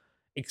more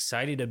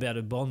excited about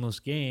a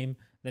Bournemouth game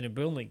than a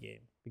Burnley game,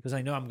 because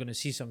I know I'm gonna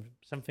see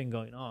something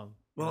going on.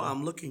 Well,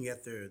 I'm looking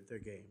at their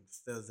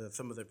games,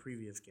 some of their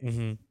previous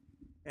games,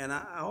 and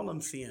all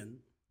I'm seeing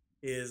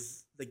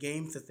is the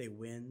games that they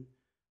win.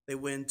 They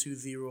win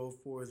 2-0,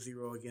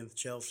 4-0 against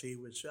Chelsea,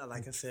 which,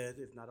 like I said,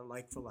 is not a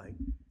like for like,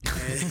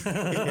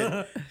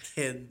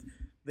 and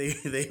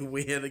they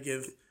win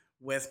against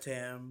West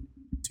Ham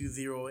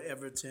 2-0,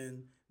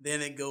 Everton.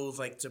 Then it goes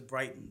like to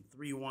Brighton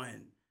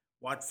 3-1,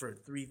 Watford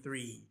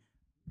 3-3,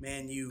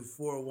 Man U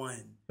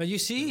 4-1. But you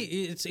see,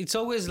 it's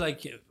always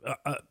like,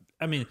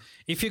 I mean,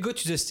 if you go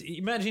to this,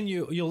 imagine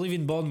you live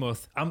in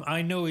Bournemouth.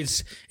 I know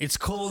it's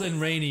cold and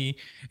rainy.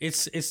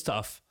 It's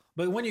tough.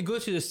 But when you go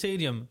to the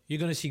stadium, you're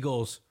gonna see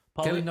goals.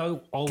 Probably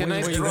not always. Can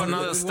I where you throw want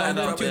another them stat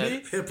to out be.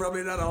 there? They're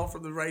probably not all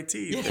from the right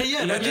team.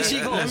 Yeah, but you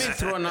see goals. Let me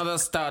throw another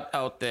stat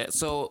out there.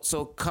 So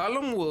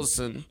Callum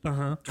Wilson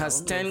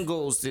has 10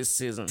 goals this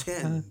season.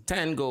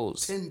 10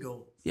 goals. 10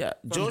 goals. Yeah,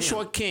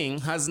 Joshua King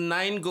has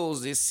 9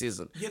 goals this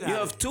season. Get You out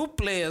have of 2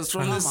 players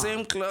from the on.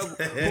 same club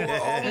who are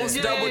almost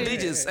double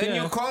digits, and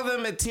you call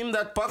them a team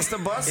that parks the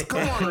bus?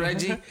 Come on,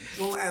 Reggie.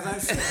 Well, as I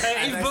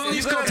said, If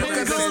Burnley's got gotta 10 look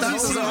at the goals stats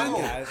this as a season,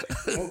 whole. guys,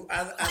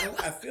 well,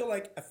 I feel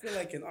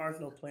like an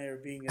Arsenal player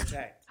being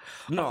attacked.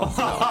 No.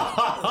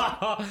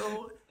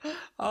 So,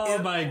 oh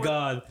my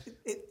God.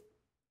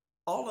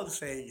 all I'm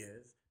saying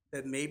is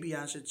that maybe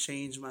I should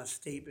change my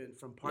statement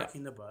from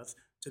parking the bus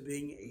to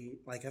being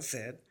like I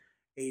said,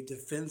 a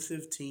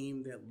defensive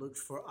team that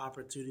looks for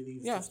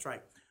opportunities to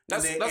strike.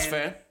 That's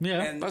fair.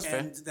 Yeah, and, that's fair.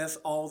 And that's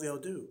all they'll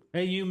do.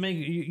 And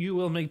you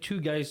will make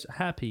 2 guys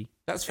happy.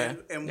 That's fair.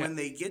 And when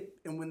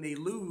they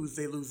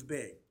lose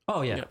big.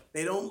 Oh yeah.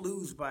 They don't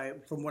lose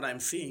from what I'm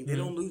seeing, they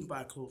don't lose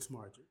by a close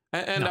margin.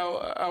 And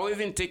I'll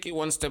even take it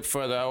one step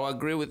further. I'll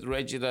agree with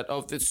Reggie that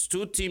of these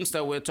 2 teams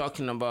that we're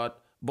talking about,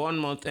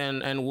 Bournemouth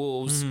and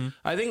Wolves,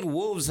 I think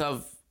Wolves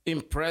have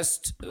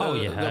impressed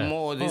the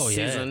more this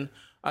season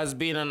as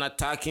being an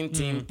attacking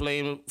team,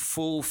 playing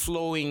full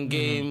flowing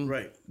game,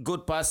 Right.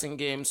 good passing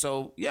game.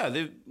 So yeah,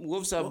 the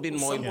Wolves have been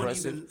more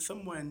impressive.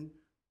 Someone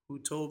who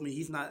told me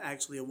he's not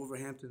actually a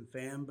Wolverhampton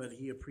fan, but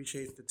he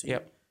appreciates the team.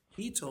 Yep.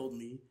 He told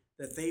me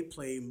that they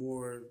play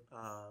more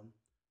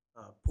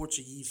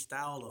Portuguese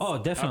style. Oh,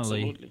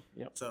 definitely. Absolutely.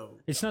 Yeah. So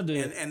It's not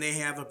and they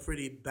have a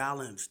pretty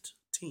balanced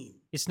team.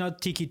 It's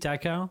not tiki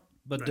taka,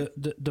 but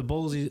the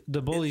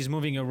ball is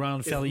moving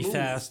around fairly It moves,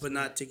 fast, but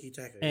not tiki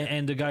taka.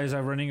 and the guys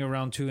are running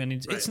around too, and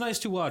it's nice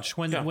to watch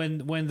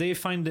when they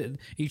find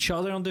each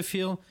other on the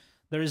field.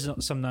 There is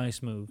some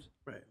nice moves.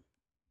 Right.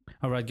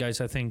 All right, guys,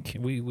 I think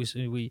we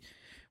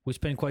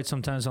spent quite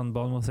some time on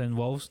Bournemouth and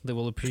Wolves. They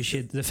will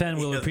appreciate the fan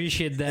will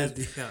appreciate that,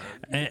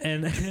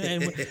 and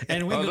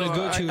we're Although gonna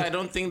go to. I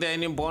don't think there are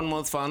any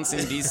Bournemouth fans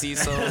in DC,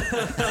 so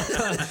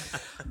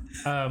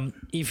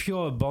If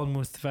you're a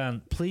Bournemouth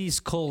fan, please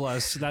call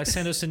us,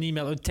 send us an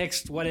email or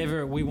text,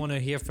 whatever. We want to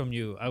hear from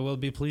you. I will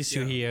be pleased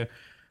to hear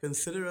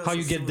Consider us how a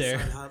you get there.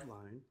 suicide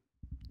hotline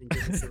and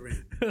give us a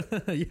ring.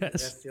 Yes.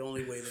 That's the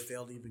only way that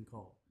they'll even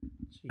call.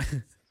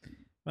 Jesus.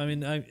 I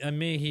mean, I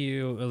may hear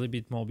you a little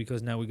bit more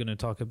because now we're going to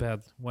talk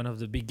about one of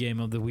the big game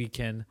of the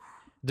weekend.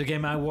 The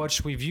game I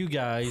watched with you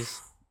guys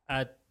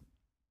at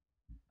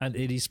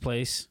Eddie's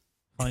place.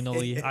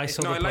 Finally, I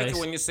saw no, the I like place. it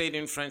when you say it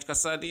in French.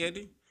 Cassadi,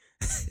 Eddie?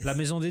 La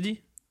Maison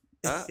d'Eddie?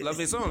 Huh? La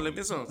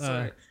maison.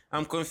 Sorry.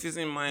 I'm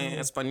confusing my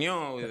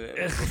Espanol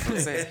with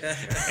Francais.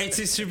 It's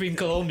a trip in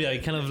Colombia. I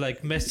kind of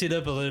like messed it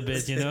up a little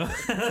bit, you know?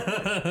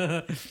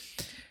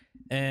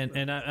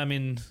 And I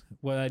mean,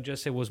 what I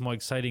just said was more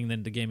exciting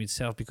than the game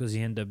itself because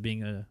he ended up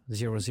being a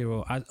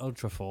 0-0 at Old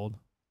Trafford.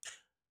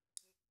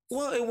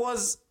 Well, it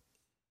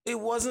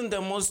wasn't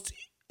the most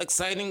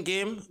exciting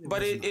game,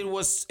 but it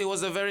was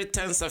a very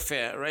tense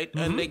affair, right?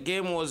 And the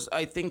game was,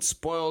 I think,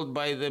 spoiled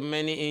by the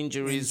many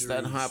injuries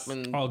that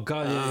happened. Oh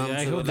God!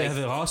 I so hope they like-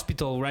 have a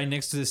hospital right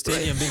next to the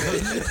stadium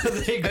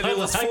because they got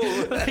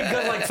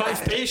like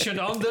 5 patients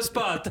on the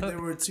spot.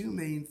 There were two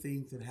main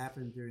things that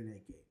happened during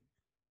that game.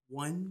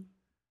 One,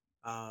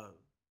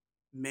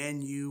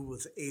 Man U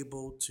was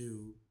able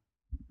to,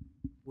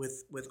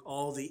 with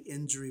all the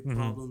injury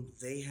problems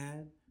they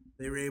had,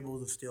 they were able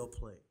to still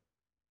play.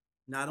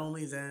 Not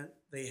only that,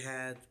 they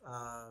had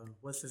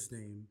what's his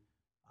name,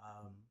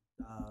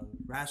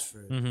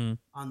 Rashford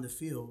on the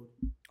field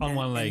On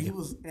one leg.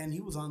 and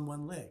he was on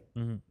one leg.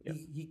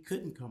 He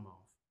couldn't come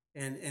off,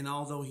 and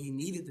although he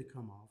needed to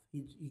come off,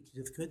 he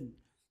just couldn't.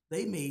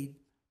 They made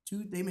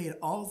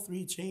all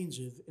 3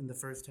 changes in the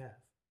first half.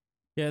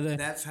 Yeah,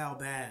 That's how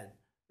bad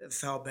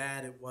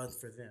it was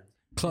for them.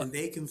 And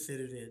they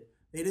considered it.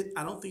 They did.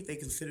 I don't think they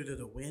considered it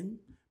a win,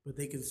 but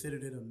they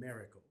considered it a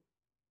miracle.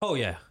 oh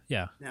yeah.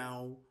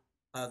 Now,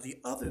 the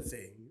other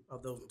thing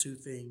of those two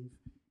things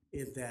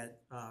is that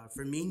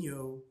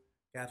Firmino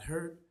got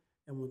hurt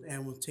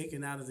and was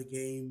taken out of the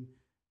game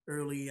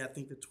early. I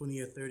think the 20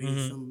 or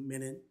 30 some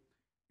minute,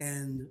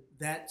 and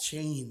that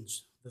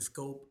changed the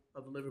scope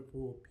of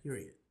Liverpool.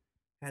 Period.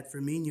 Had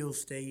Firmino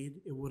stayed,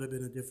 it would have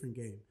been a different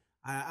game.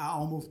 I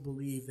almost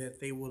believe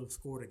that they would have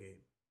scored a game.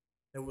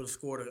 They would have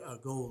scored a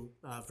goal.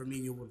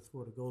 Firmino would have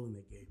scored a goal in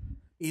that game.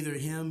 Either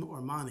him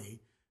or Mane,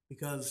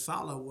 because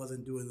Salah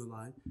wasn't doing the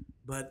line.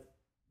 But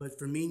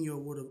Firmino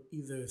would have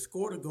either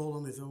scored a goal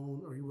on his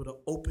own or he would have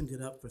opened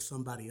it up for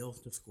somebody else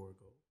to score a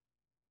goal.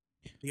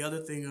 The other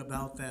thing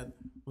about that,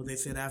 well, they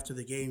said after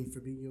the game,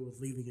 Firmino was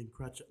leaving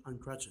on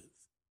crutches.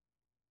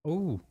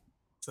 Oh,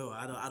 So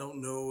I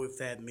don't know if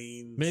that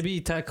means maybe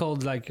he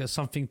tackled like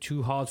something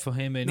too hard for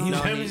him, and No, he no,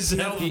 hurt he-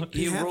 himself. he had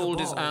the rolled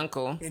his ball,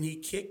 ankle. and he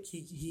kicked.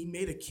 He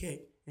made a kick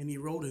and he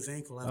rolled his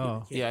ankle after Oh.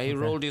 the kick. Yeah, he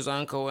rolled his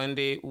ankle, and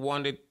they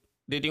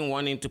didn't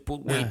want him to put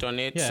weight on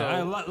it. Yeah, so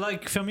I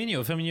like Firmino.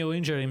 Firmino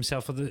injured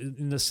himself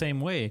in the same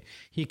way.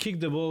 He kicked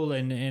the ball,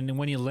 and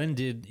when he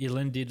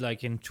landed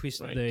like and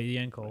twisted the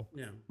ankle.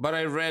 Yeah. But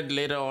I read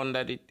later on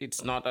that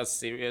it's not as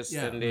serious,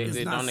 Yeah, and it's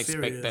they not don't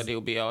expect serious. that he'll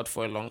be out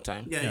for a long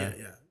time. Yeah.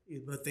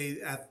 But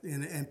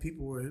and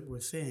people were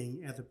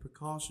saying as a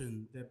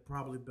precaution that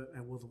probably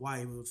was why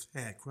he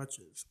had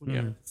crutches when he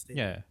had to stay.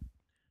 Yeah.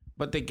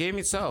 But the game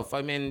itself,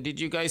 I mean, did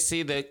you guys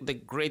see the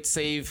great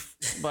save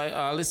by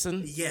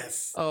Alisson?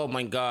 Yes. Oh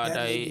my God!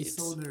 That made me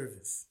so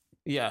nervous.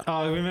 Yeah. Oh,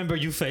 I remember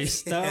you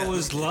face. That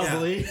was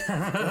lovely.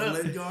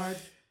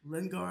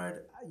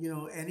 Lingard,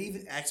 and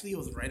even actually it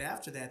was right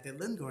after that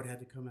Lingard had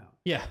to come out.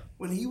 Yeah.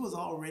 When he was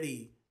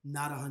already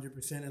not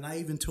 100%, and I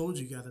even told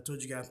you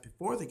guys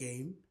before the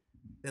game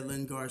that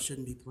Lingard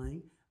shouldn't be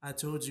playing. I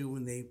told you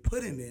when they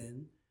put him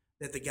in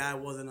that the guy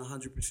wasn't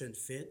 100%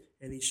 fit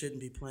and he shouldn't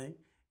be playing.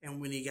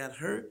 And when he got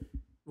hurt,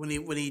 when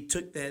he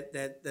took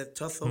that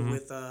tussle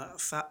with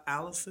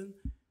Alisson,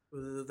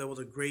 that was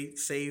a great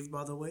save,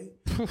 by the way.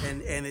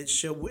 and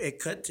it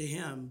cut to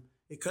him,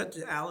 it cut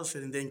to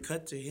Alisson, and then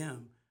cut to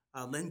him,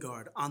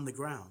 Lingard on the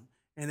ground,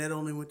 and that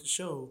only went to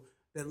show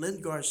that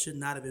Lingard should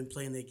not have been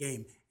playing that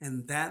game,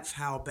 and that's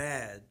how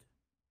bad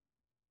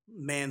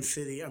Man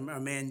City or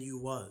Man U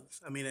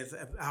was. I mean, it's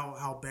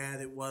how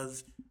bad it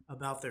was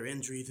about their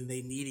injuries and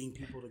they needing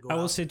people to go I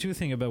will out. say 2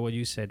 things about what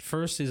you said.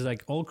 First is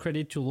like all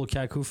credit to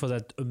Lukaku for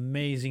that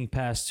amazing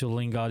pass to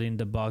Lingard in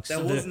the box.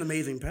 That was an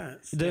amazing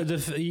pass.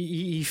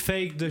 He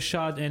faked the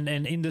shot and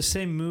in the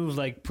same move,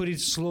 like put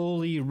it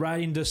slowly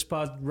right in the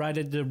spot, right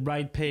at the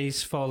right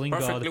pace for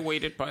Lingard. Perfectly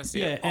weighted pass.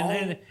 Yeah,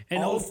 Yeah.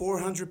 and all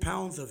 400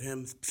 pounds of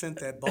him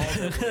sent that ball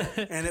that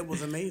way, and it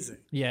was amazing.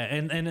 yeah,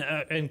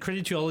 and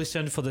credit to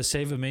Alisson for the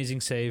save,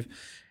 amazing save.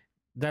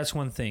 That's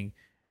one thing.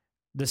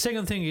 The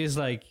second thing is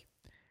like,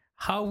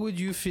 how would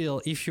you feel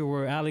if you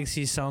were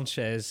Alexis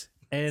Sanchez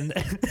and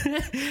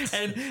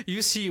and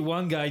you see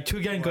one guy, 2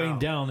 guys going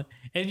down,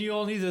 and you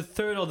only the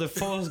third or the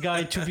fourth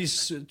guy to be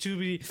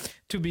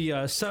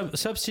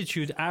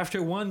substitute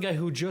after one guy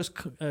who just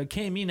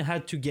came in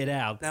had to get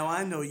out. Now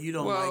I know you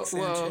don't like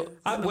Sanchez.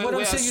 What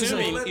I'm saying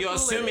is like- you're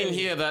assuming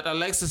here that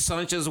Alexis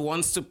Sanchez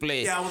wants to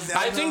play. Yeah,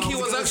 I think he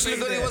was gonna actually say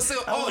good. He that. was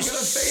saying, I "Oh was gonna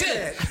say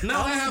shit! that.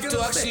 Now I was have to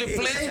gonna actually say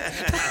play."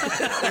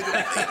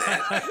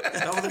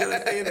 I was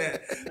gonna say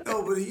that.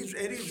 No, but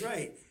he's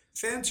right.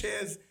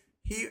 Sanchez,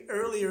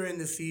 earlier in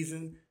the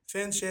season,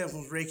 Sanchez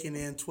was raking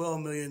in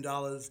 $12 million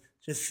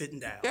just sitting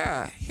down.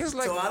 Yeah, he's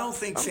like. So I don't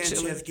think I'm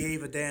Sanchez chilling.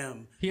 gave a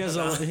damn. He has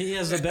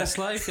the best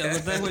life.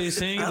 Is that what you're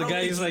saying? I The don't guy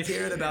think is he like,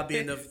 cared about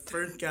being the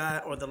first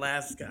guy or the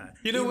last guy.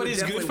 you know He what would is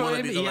good definitely for wanna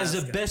him? be He has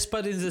last the guy. best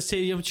spot in the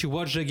stadium to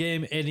watch the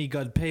game, and he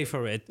got paid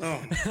for it.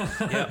 Oh,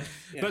 yeah.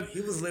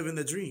 He was living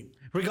the dream.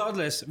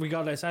 regardless,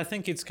 I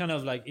think it's kind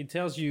of like it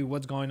tells you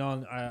what's going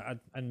on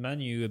at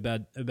Manu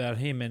about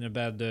him and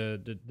about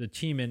the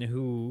team and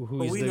who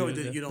But is we the, know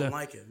that the- you don't the-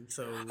 like him,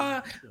 so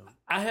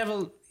I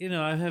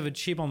have a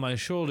chip on my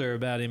shoulder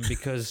about him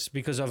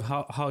because of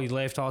how he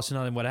left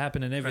Arsenal and what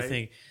happened and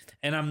everything.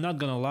 And I'm not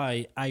gonna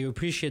lie, I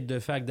appreciate the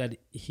fact that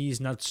he's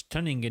not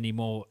stunning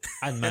anymore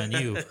at Man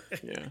U.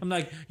 Yeah. I'm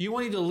like, you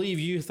wanted to leave,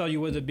 you thought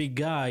you were the big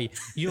guy,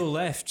 you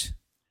left.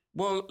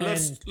 Well,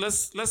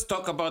 let's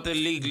talk about the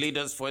league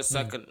leaders for a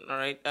second. All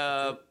right.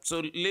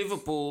 So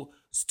Liverpool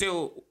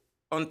still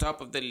on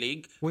top of the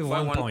league With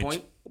by 1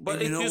 point. but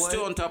And you if know you're what?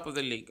 still on top of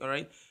the league, all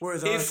right.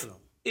 Where's if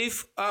Arsenal?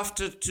 if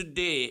after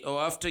today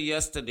or after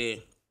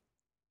yesterday,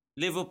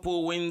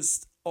 Liverpool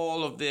wins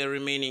all of their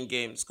remaining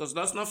games, because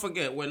let's not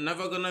forget we're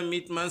never gonna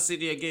meet Man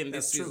City again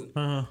this That's true.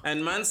 season,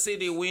 and Man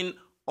City win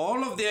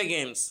all of their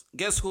games.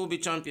 Guess who will be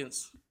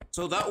champions?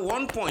 So that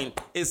 1 point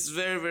is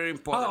very, very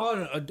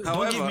important.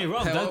 Don't get me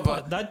wrong,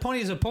 However- that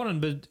point is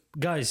important, but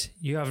guys,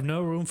 you have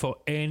no room for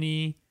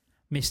any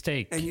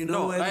mistake. and you know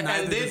No, what? and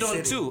Neither they does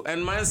don't City. too,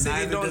 and Man City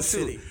Neither don't does too.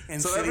 City.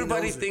 And So City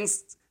everybody knows it.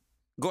 thinks.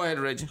 Go ahead,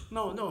 Reggie.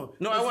 No.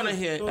 No, I want to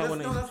hear. No, I that's-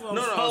 want to. no, that's what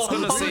No, I'm I was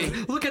saying.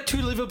 gonna say. Look at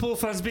two Liverpool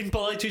fans being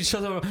polite to each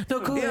other. No,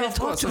 go Yeah, ahead, of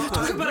course, of talk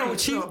course. about our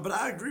team. No, but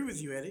I agree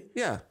with you, Eddie.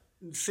 Yeah.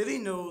 City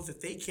knows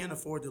that they can't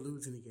afford to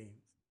lose any games.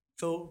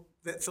 So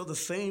the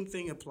same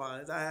thing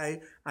applies.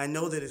 I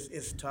know that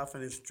it's tough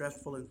and it's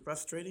stressful and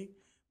frustrating,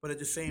 but at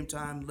the same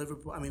time,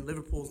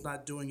 Liverpool's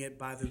not doing it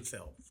by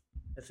themselves.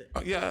 That's it.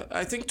 Yeah,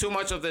 I think too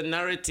much of the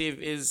narrative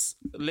is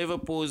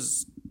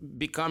Liverpool's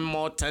become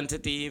more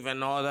tentative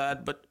and all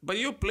that, but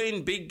you're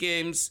playing big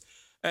games,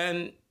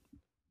 and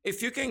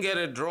if you can get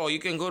a draw, you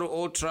can go to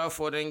Old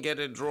Trafford and get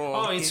a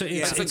draw. Oh, it's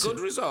a good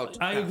result.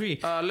 I agree.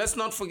 Let's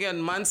not forget,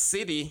 Man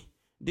City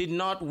did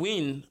not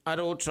win at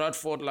Old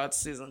Trafford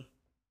last season,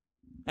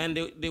 and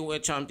they were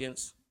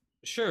champions.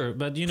 Sure,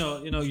 but you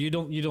don't.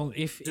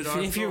 If you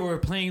Arsenal- were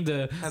playing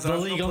the Arsenal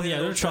league on played the at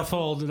other Old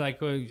Trafford? Trafford,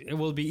 like it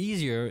will be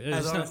easier.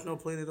 Has It's not- Arsenal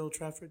played at Old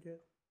Trafford yet?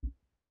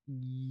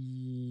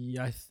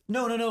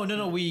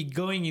 No. We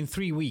going in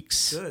 3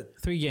 weeks. Good.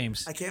 3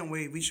 games. I can't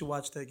wait. We should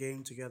watch that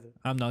game together.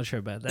 I'm not sure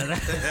about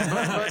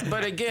that.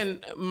 But again,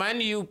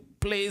 Man U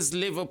plays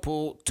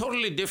Liverpool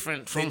totally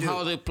different from do.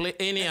 how they play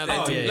any other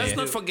Oh, team. yeah, Let's yeah.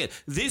 not forget,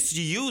 this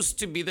used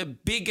to be the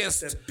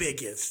biggest The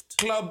biggest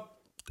club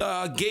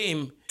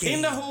game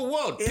in the whole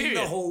world. in Period.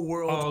 the whole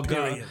world. Oh, God.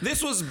 period.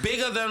 This was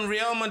bigger than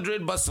Real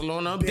Madrid,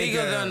 Barcelona,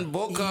 bigger than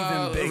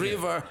Boca even bigger.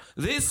 River.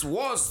 This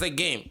was the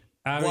game.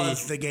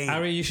 Was the game.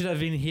 Ari, you should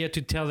have been here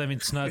to tell them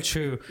it's not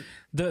true.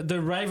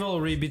 The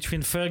rivalry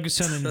between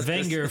Ferguson and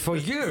Wenger for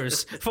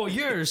years,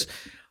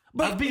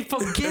 I've been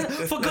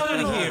forgotten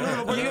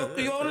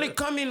here. You only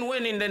come in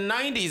when in the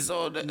 90s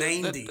or the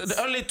 90s. the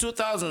early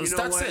 2000s. You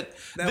know That's what? it.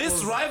 That This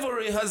was-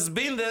 rivalry has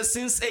been there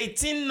since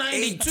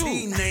 1892.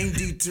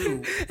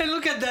 1892. And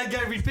look at that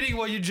guy repeating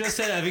what you just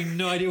said, having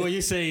no idea what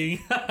you're saying.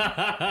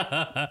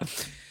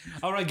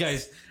 All right,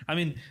 guys. I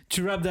mean,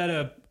 to wrap that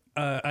up,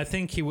 I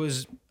think it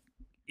was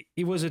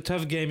a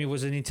tough game. It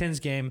was an intense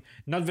game.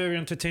 Not very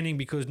entertaining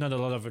because not a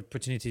lot of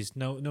opportunities.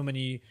 No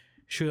many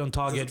shoot on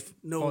target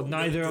for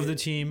neither of the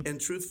team.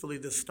 And truthfully,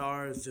 the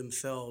stars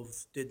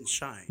themselves didn't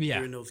shine Yeah,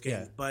 during those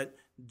games. yeah. But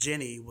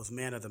Jenny was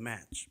man of the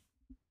match.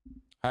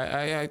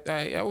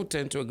 I would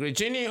tend to agree.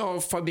 Ginny or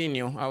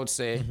Fabinho, I would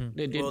say. Mm-hmm.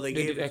 They did, Well, they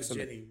they gave did it to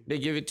excellent. Ginny. They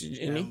give it to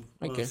Ginny?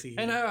 Well, Okay. see,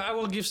 And I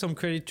will give some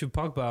credit to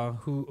Pogba,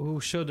 who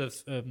showed a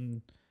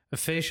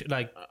face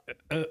like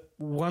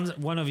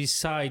one of his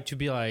side to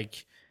be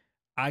like,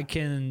 I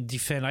can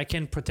defend, I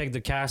can protect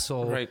the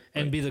castle, Right,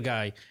 and right. be the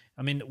guy.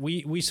 I mean,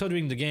 we saw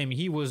during the game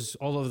he was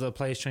all over the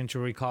place trying to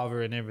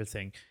recover and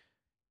everything.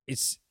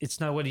 It's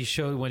not what he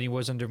showed when he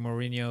was under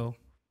Mourinho.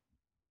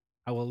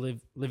 I will leave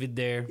it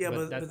there. yeah,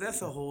 but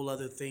that's a whole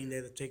other thing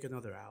that'll take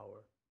another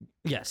hour.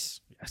 yes.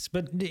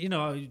 But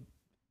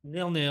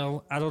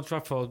 0-0 at Old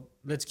Trafford.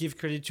 Let's give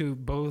credit to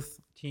both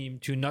team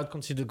to not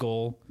concede a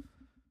goal.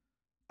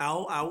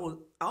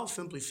 I'll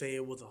simply say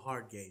it was a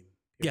hard game.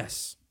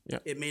 Yes,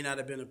 It may not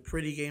have been a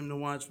pretty game to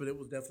watch, but it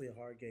was definitely a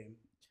hard game.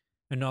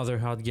 another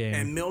hard game.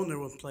 And Milner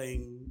was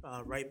playing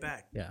right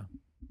back. Yeah,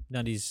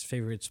 not his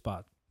favorite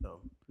spot.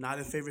 So not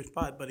his favorite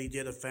spot, but he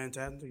did a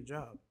fantastic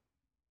job.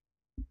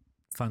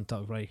 Fun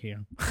talk right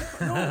here.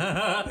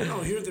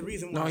 No, here's the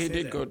reason why No, I he say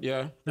did that. good,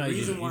 yeah. The No, he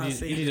reason did- why he I did-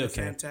 say he he did did a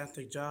okay.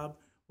 fantastic job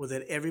was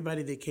that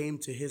everybody that came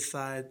to his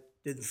side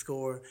didn't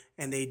score,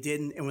 and they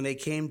didn't. And when they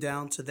came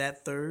down to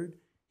that third,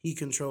 he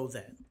controlled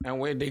that. And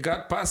when they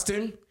got past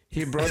him,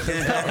 he brought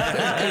them down.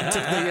 He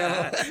took the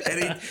yellow.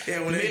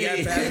 And when they got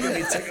past him,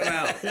 he took him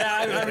out. Yeah,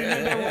 I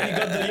remember when he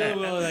got the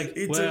yellow. Like,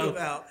 He took him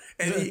out,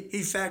 and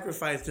he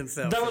sacrificed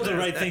himself. that was for the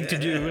right thing to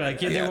do.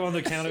 Like, if they Yeah. were on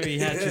the counter, he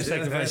had to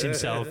sacrifice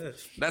himself.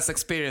 That's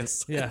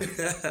experience. Yeah.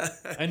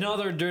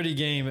 Another dirty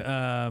game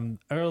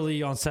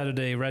early on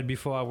Saturday, right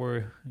before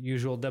our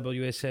usual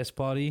WSS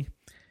party.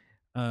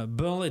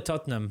 Burnley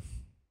Tottenham.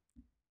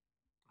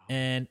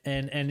 And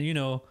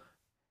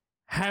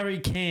Harry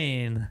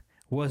Kane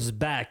was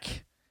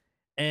back.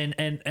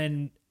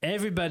 And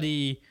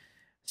everybody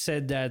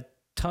said that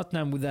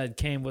Tottenham without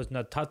Kane was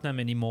not Tottenham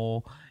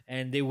anymore,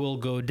 and they will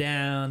go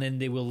down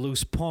and they will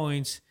lose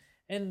points.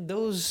 And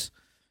those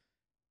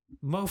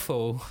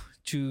mofo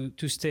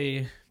to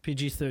stay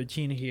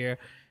PG-13 here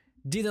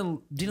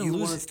didn't You want to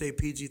lose. stay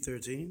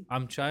PG-13?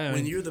 I'm trying.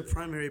 When you're the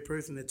primary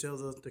person that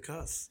tells us to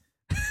cuss.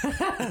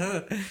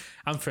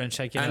 I'm French.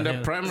 I can't. And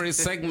the primary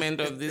segment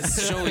of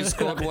this show is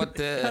called what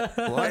the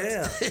what?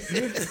 Yeah.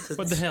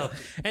 What the hell?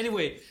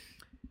 Anyway,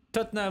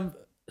 Tottenham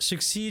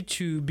succeed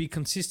to be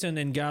consistent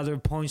and gather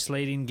points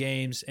late in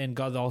games and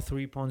got all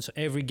 3 points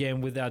every game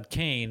without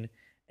Kane.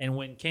 And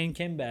when Kane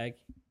came back,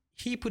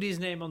 he put his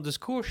name on the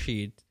score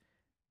sheet,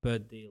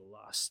 but they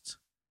lost.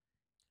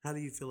 How do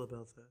you feel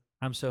about that?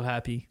 I'm so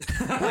happy.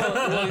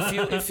 Well,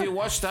 if you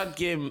watch that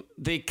game,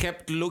 they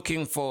kept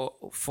looking for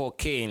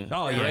Kane.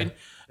 Oh, yeah.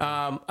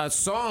 Right? A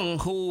Song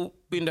who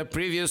in the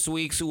previous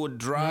weeks who would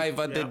drive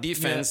at the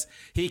defense,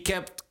 he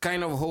kept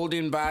kind of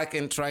holding back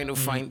and trying to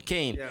find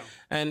Kane. Yeah.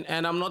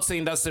 And I'm not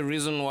saying that's the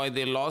reason why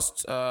they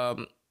lost.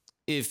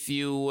 If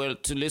you were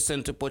to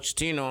listen to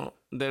Pochettino,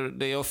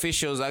 the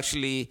officials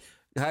actually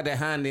had a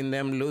hand in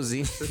them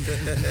losing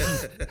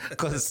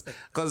because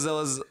there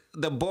was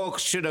the ball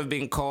should have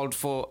been called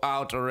for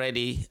out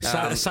already.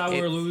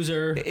 Sour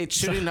loser. It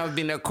shouldn't have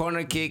been a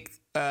corner kick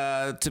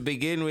to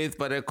begin with,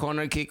 but a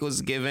corner kick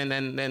was given,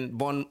 and then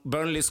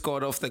Burnley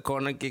scored off the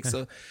corner kick.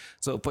 So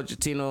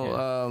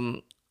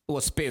Pochettino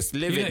was pissed,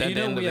 livid at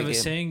the end of the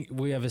game.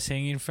 We have a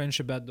saying in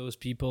French about those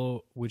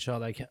people, which are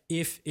like,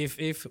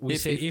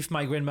 if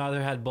my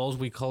grandmother had balls,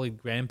 we call it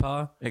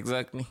grandpa.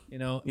 Exactly. You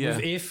know, Yeah.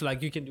 with if,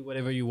 like, you can do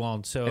whatever you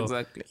want. So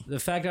Exactly. the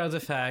fact are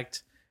the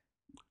fact,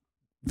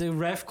 the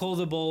ref called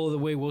the ball the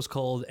way it was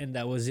called, and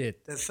that was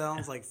it. That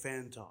sounds like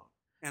fan talk.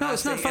 And No,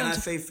 it's not fan And I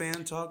talk. say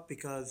fan talk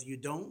because you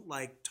don't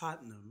like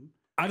Tottenham.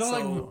 I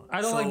don't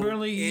like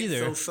Burnley either.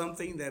 So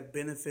something that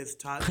benefits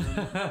Tottenham,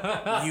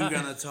 you're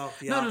gonna talk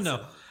the No.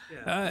 opposite.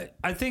 Yeah.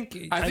 I think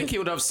He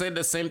would have said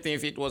the same thing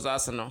if it was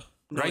Arsenal,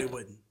 No, right? he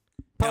wouldn't.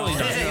 Probably no,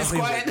 not. He's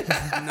quiet.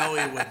 No,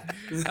 he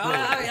wouldn't.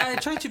 I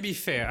try to be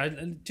fair.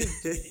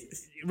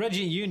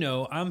 Reggie, you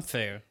know I'm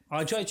fair.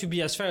 I try to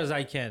be as fair as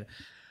I can.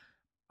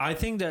 I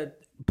think that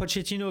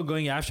Pochettino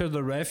going after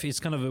the ref is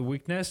kind of a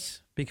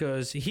weakness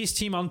because his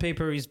team on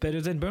paper is better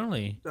than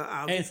Burnley.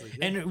 Obviously,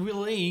 and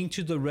relaying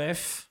to the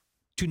ref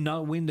to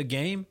not win the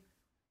game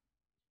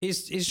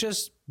is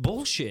just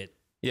bullshit.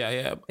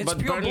 Yeah. It's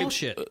pure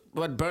bullshit.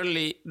 But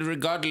Burnley,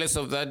 regardless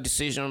of that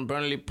decision,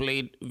 Burnley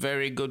played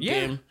very good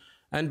game.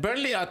 And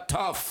Burnley are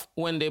tough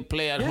when they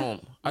play at home.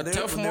 At When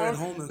Tough they're at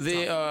Moor, home,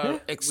 they tough.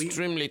 are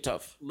extremely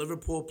tough.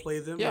 Liverpool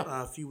played them Yeah.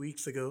 a few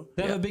weeks ago.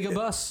 They have a bigger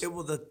bus. It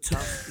was a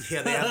tough.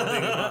 Yeah, they have a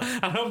bigger bus.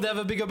 I hope they have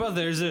a bigger bus.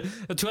 There's a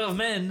 12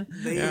 men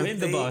in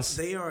the bus.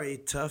 They are a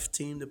tough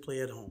team to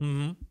play at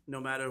home, no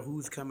matter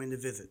who's coming to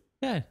visit.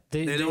 Yeah,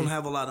 They don't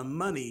have a lot of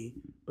money,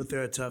 but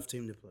they're a tough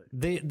team to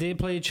play. They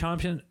play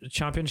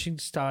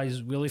championship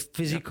styles, really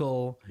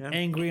physical, Yeah.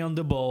 angry on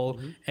the ball,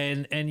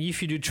 and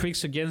if you do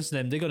tricks against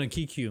them, they're gonna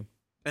kick you.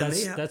 And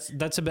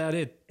That's about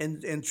it.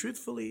 And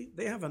truthfully,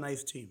 they have a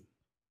nice team.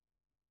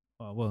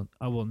 Well,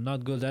 I will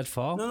not go that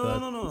far. but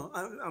No.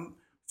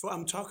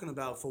 I'm talking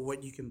about for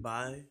what you can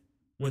buy,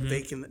 what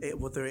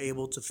they're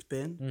able to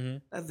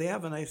spend. They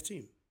have a nice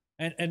team.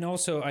 And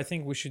also, I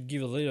think we should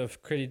give a little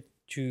of credit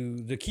to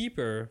the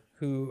keeper,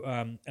 who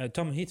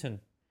Tom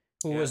Heaton,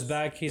 who was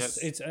back.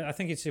 I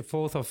think it's the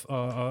fourth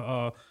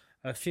of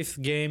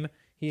fifth game.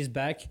 He's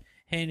back,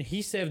 and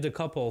he saved a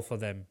couple for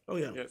them. Oh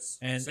yeah. Yes.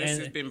 And- Since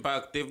he's been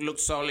back, they've looked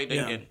solid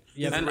again.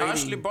 Yeah, And rating-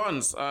 Ashley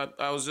Barnes,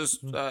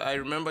 I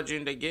remember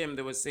during the game,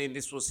 they were saying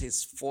this was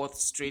his fourth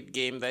straight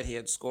game that he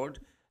had scored.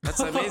 That's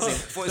amazing.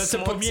 For That's a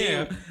a small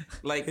premiere. team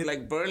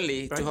like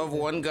Burnley, to have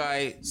one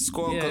guy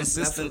score Yeah.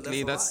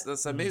 consistently, That's a lot.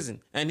 that's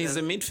amazing. And he's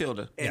a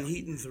midfielder. And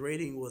Heaton's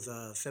rating was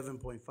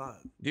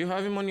 7.5. Do you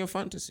have him on your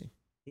fantasy?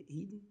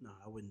 Heaton? No,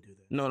 I wouldn't do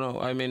that. No,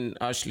 I mean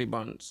Ashley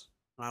Barnes.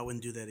 I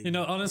wouldn't do that either. You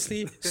know,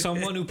 honestly,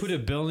 someone who put a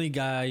Burnley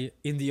guy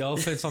in the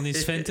offense on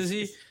his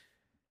fantasy,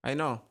 I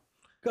know.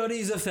 God,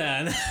 he's a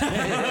fan.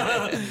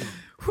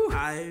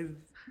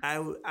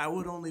 I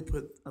would only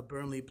put a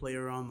Burnley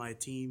player on my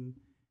team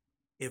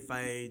if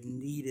I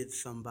needed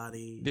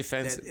somebody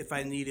Defensive. If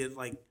I needed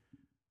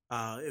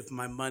if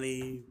my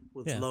money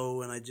was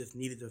low and I just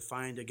needed to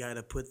find a guy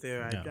to put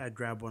there, I'd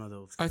grab one of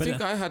those. I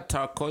think I had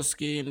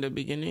Tarkowski in the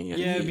beginning. And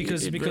Yeah, he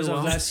because did of very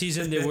well. last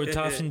season they were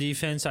tough in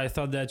defense. I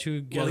thought that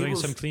too, gathering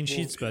some clean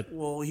sheets, but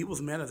he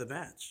was man of the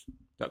match.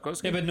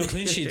 Tarkowski? yeah, but no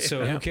clean sheets,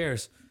 so who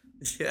cares?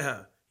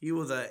 Yeah, he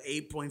was a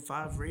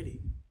 8.5 rating.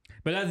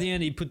 But at the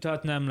end, he put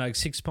Tottenham like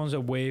 6 points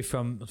away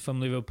from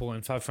Liverpool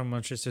and 5 from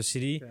Manchester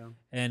City. Yeah.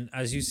 And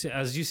as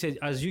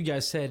you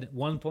guys said,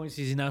 1 point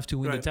is enough to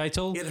win the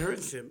title. It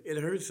hurts him. It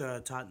hurts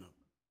Tottenham.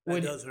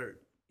 It does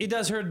hurt. It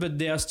does hurt, but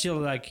they are still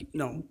like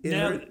No,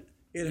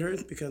 it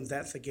hurts because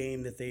that's a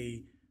game that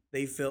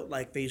they felt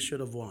like they should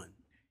have won.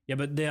 yeah,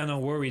 but they are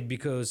not worried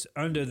because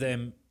under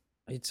them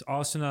it's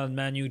Arsenal,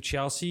 Man U,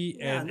 Chelsea,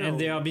 Yeah, and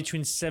they are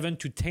between 7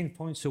 to 10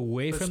 points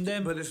away from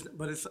them. But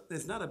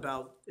it's not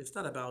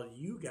about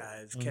you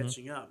guys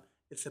catching up.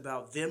 It's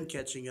about them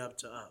catching up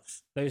to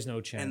us. There is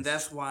no chance. And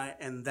that's why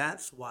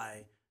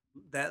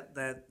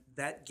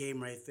that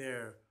game right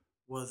there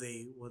was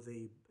a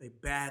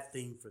bad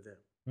thing for them.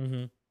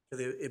 Mm-hmm.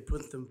 Because it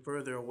put them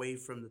further away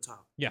from the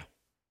top. Yeah,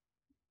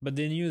 but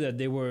they knew that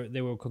they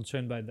were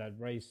concerned by that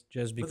race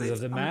just because of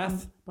the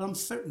math. But I'm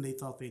certain they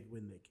thought they'd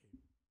win that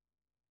game.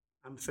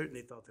 I'm certain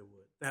they thought they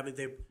would. I mean,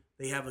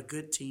 they have a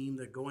good team.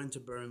 They're going to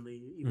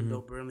Burnley, even though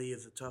Burnley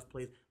is a tough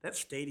place. That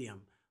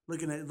stadium,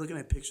 looking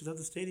at pictures of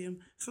the stadium,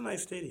 it's a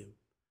nice stadium,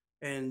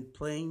 and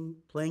playing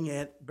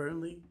at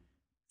Burnley,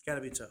 it's got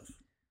to be tough.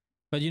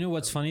 But you know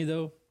what's funny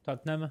though?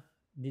 Tottenham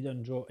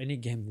didn't draw any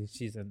game this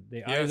season.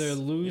 They either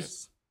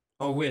lose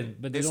or win,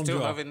 but they don't still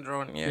draw. haven't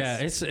drawn.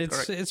 Yes. Yeah,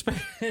 it's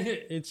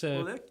it's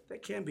a. Well,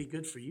 that can be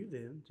good for you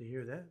then to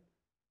hear that,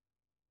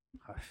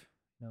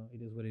 No,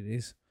 it is what it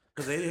is.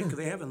 because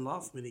they haven't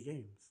lost many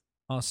games.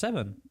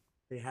 7.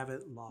 They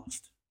haven't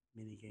lost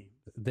many games.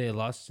 They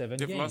lost 7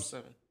 They've games. lost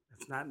 7.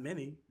 That's not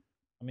many.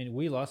 I mean,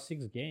 we lost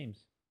 6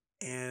 games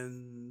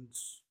And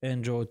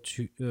and draw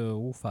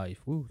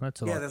 5. Ooh,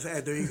 that's a lot.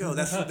 there you go.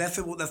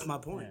 That's my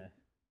point. Yeah.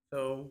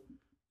 So,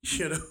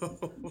 you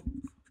know.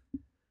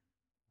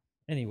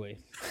 Anyway,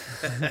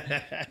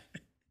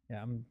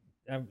 yeah,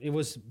 it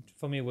was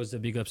for me. It was the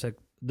big upset.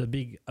 The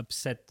big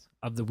upset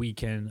of the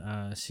weekend.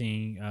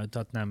 Seeing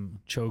Tottenham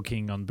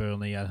choking on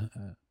Burnley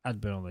at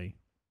Burnley.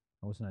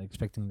 I was not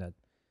expecting that.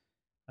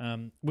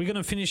 We're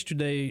gonna finish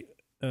today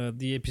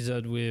the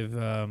episode with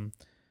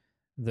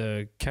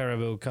the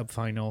Carabao Cup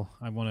final.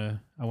 I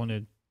wanna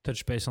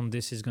touch base on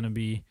this. Is gonna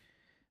be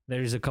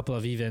there is a couple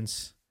of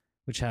events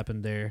which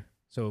happened there.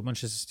 So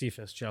Manchester City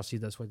versus Chelsea.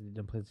 That's why they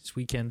didn't play this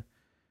weekend.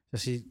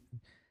 Chelsea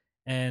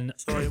and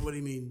Sorry, what do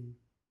you mean?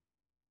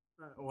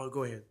 Well,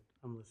 go ahead.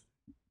 I'm listening.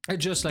 I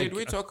just like Did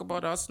we talk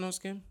about Arsenal's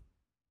game?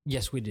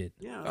 yes, we did.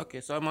 Yeah.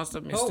 Okay, so I must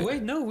have missed Oh it.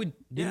 wait, no, we did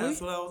Yeah, we?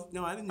 that's what I was.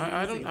 No, I didn't. Hear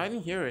I anything about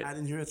didn't hear it. I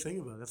didn't hear a thing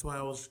about it. That's why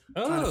I was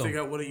trying Oh. to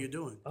figure out what are you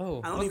doing. Oh,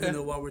 I don't okay. even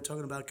know why we're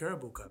talking about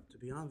Carabao Cup. To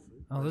be honest with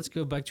you. Oh, let's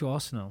go back to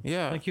Arsenal.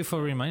 Yeah. Thank you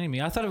for reminding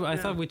me. I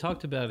thought we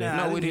talked about it. Yeah.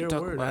 No, I we didn't didn't hear a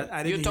talk word. about I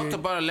it. didn't You talked hear-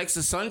 about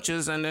Alexis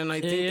Sanchez, and then I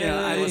think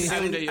Yeah, I I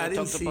assumed that you I had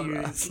didn't talked see you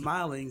about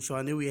smiling, so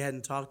I knew we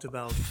hadn't talked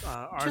about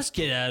Arsenal. Just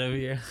get out of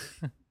here.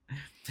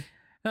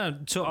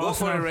 So Go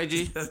for it, Arsenal,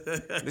 Reggie.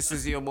 This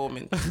is your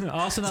moment.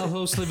 Arsenal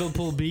hosts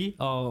Liverpool B,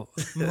 or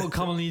more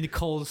commonly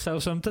called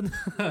Southampton.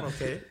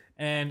 Okay.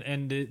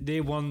 and they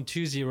won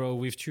 2-0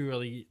 with two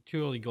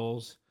early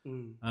goals.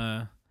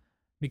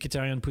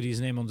 Mkhitaryan put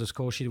his name on the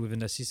score sheet with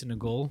an assist and a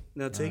goal.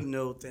 Now take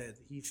note that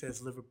he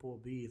says Liverpool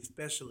B,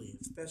 especially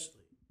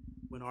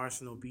when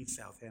Arsenal beat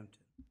Southampton.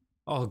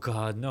 Oh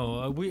God, no!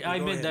 I go made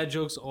ahead. that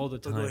jokes all the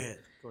But time. go ahead.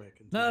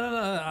 Continue.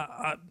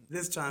 No.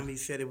 This time he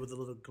said it with a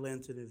little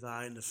glint in his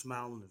eye and a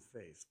smile on his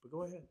face. But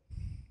go ahead.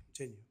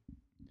 Continue.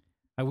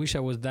 I wish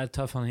I was that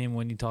tough on him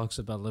when he talks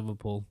about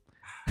Liverpool.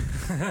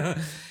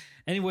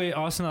 Anyway,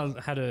 Arsenal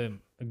had a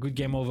good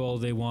game overall.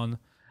 They won,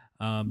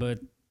 but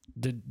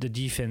the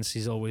defense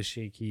is always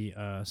shaky.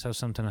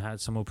 Southampton had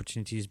some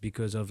opportunities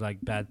because of like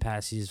bad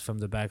passes from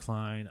the back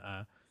line.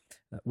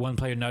 One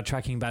player not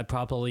tracking back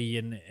properly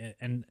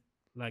and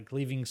like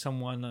leaving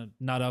someone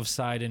not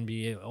offside and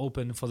be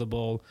open for the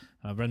ball.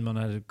 Redmond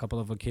had a couple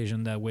of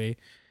occasions that way.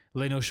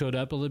 Leno showed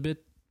up a little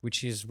bit,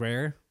 which is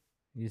rare.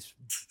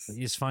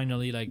 He's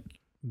finally like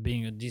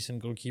being a decent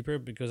goalkeeper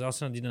because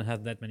Arsenal didn't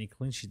have that many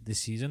clean sheets this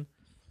season.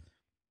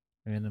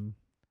 And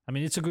I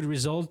mean, it's a good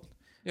result.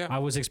 Yeah. I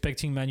was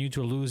expecting Man U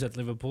to lose at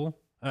Liverpool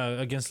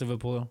against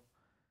Liverpool.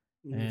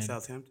 You mean And-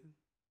 Southampton?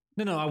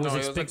 No, I was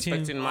expecting.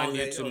 Man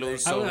U okay, to okay.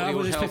 lose. I So I it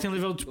was would help- expecting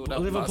it would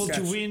Liverpool help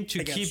to us. win to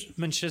I got keep you.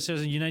 Manchester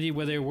United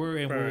where they were,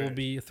 and we will Right.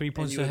 be 3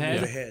 points And you would move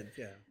ahead. ahead,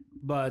 yeah.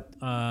 But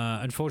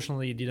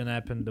unfortunately, it didn't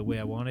happen the way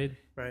I wanted.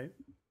 Right.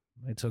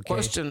 It's okay.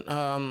 Question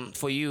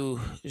for you,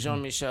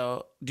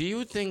 Jean-Michel. Do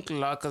you think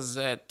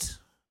Lacazette,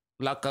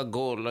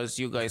 Lacagol, as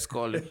you guys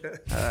call it,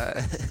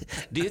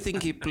 do you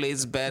think he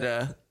plays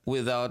better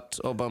without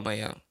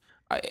Aubameyang?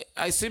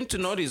 I seem to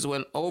notice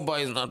when Oba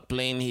is not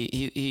playing,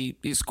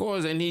 he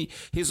scores, and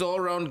his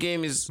all-round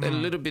game is a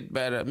little bit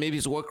better. Maybe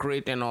his work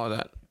rate and all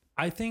that.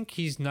 I think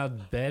he's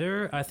not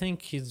better. I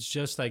think he's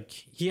just like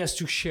he has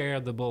to share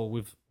the ball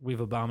with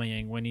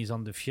Aubameyang when he's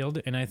on the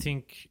field. And I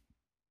think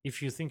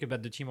if you think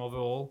about the team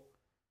overall,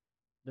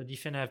 the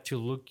defense have to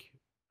look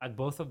at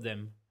both of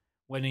them.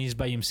 When he's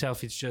by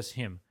himself, it's just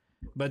him.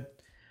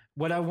 But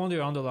what I want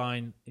to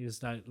underline is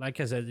that, like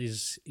I said,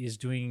 is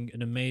doing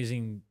an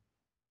amazing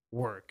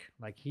work.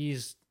 Like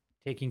he's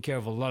taking care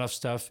of a lot of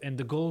stuff. And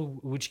the goal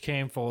which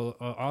came for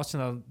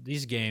Arsenal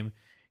this game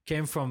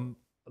came from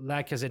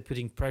Lacazette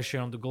putting pressure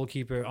on the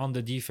goalkeeper, on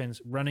the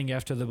defense, running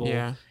after the ball,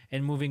 Yeah.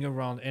 and moving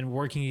around and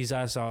working his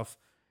ass off.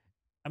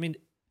 I mean,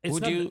 it's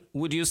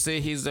Would you say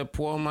he's the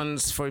poor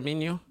man's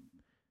Firmino?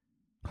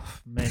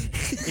 man.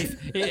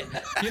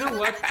 You know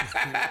what?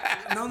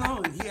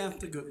 No, he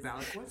asked a good,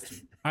 valid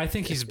question. I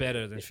think he's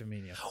better than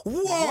Firmino.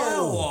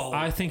 Whoa!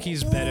 I think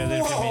he's better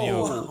than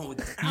Firmino.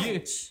 Oh,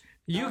 You,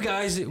 you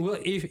guys, well,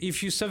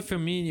 if you sub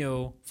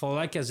Firmino for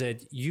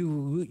Lacazette,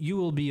 you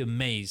will be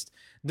amazed.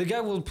 The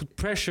guy will put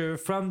pressure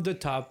from the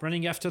top,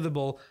 running after the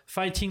ball,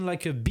 fighting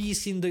like a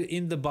beast in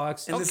the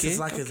box. And this is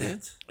like okay.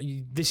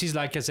 it. This is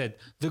like I said.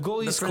 The goal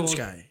The is French called.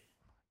 guy.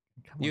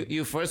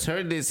 You first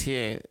heard this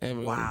here,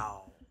 everyone.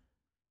 Wow.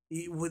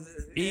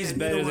 He's and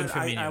better you know than what?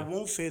 Firmino. I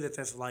won't say that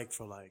that's like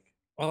for like.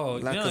 Oh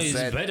no, he's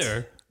Lacazette.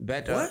 better.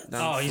 Better. What?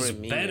 Than Oh, he's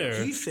Firmino.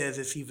 better. He says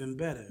it's even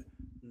better.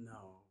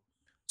 No.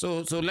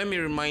 So let me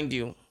remind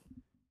you,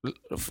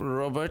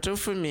 Roberto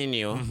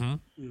Firmino,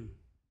 Mm-hmm.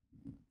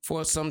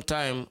 for some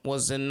time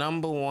was the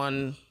number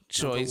one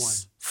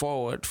choice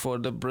forward for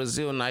the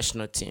Brazil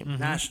national team. Mm-hmm.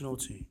 National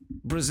team.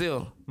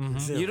 Brazil.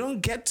 Brazil. You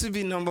don't get to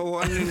be number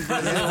one in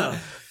Brazil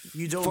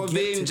You don't for get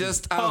being to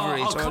just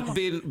average come or on.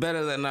 being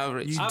better than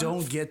average. You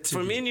don't get to.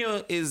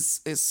 Firmino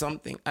is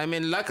something. I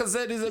mean,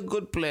 Lacazette is a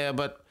good player,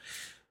 but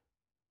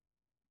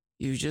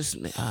you just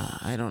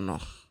I don't know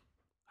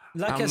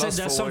Like I'm I said, lost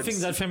that's for something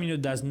words. that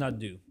Firmino does not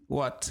do.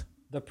 what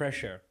The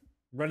pressure,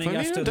 running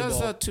after Firmino the does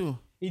ball. that too.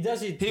 He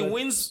does it. He but-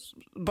 wins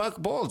back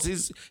balls.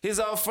 He's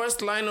our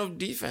first line of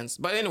defense.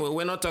 But anyway,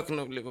 we're not talking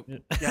of Liverpool.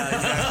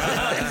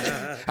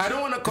 I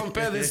don't want to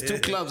compare these two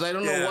clubs. I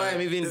don't know why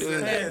I'm even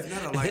doing that. It's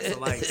not a like for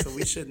like, so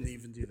we shouldn't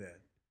even do that.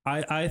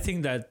 I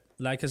think that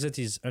Lacazette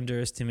is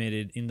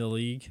underestimated in the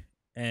league,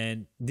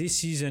 and this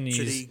season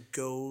Should is he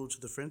go to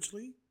the French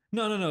league?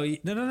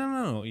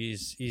 no.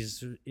 He's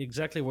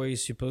exactly where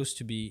he's supposed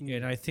to be,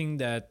 and I think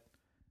that,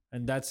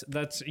 and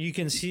that's you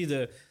can see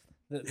the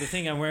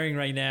thing I'm wearing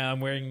right now. I'm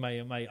wearing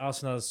my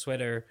Arsenal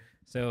sweater,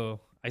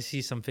 so I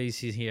see some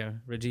faces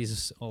here.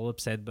 Reggie's all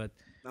upset, but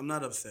I'm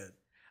not upset.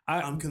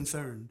 I- I'm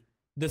concerned.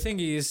 the thing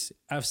is,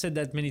 I've said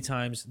that many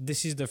times.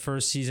 This is the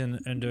first season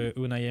under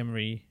Unai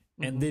Emery,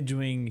 and they're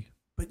doing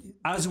But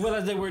as well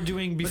as they were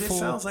doing But before. it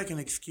sounds like an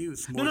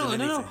excuse more no,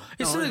 than anything.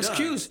 it's No, an it does.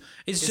 excuse.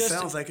 It's It just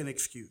sounds like an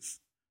excuse.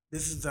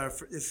 This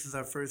is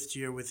our first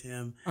year with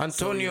him. Antonio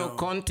So, you know,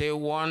 Conte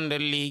won the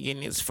league in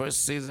his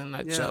first season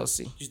at yeah.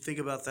 Chelsea. Did you think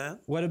about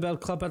that? what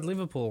about Klopp at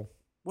Liverpool?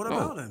 What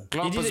about him?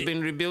 Klopp He did has it- been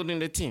rebuilding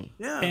the team.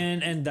 Yeah.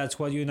 And that's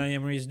what Unai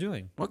Emery is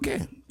doing. Okay,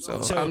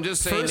 so, So I'm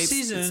just saying first it's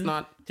season,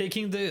 not.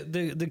 taking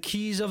the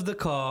keys of the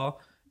car,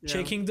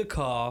 checking the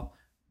car,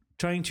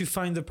 trying to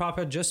find the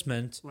proper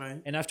adjustment.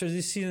 Right. And after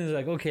this season, it's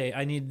like, okay,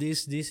 I need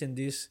this, and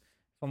this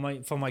for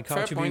my car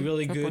Fair to point, be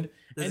really fair good. point.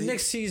 Does And he-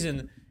 next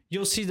season,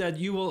 you'll see that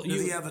you will.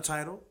 Does he have a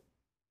title?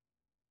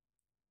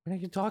 What are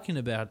you talking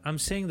about? I'm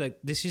saying that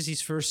this is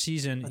his first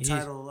season. A He's-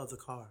 title of the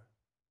car.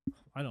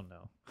 I don't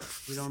know.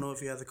 We don't know if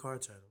he has a car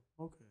title.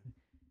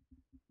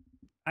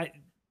 Okay.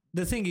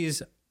 The thing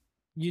is,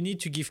 you need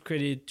to give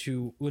credit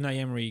to Unai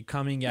Emery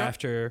coming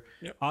after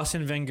Yep.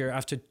 Arsene Wenger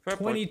after Fair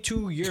point.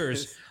 22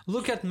 years.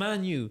 Look at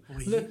Man U.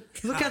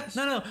 Look at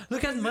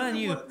look at Man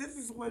U. This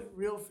is what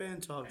real fan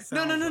talk sounds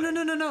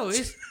No.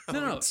 It's Oh,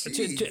 no.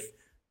 jeez.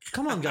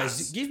 Come on,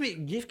 guys.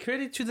 Give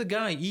credit to the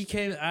guy. He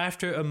came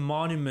after a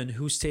monument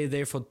who stayed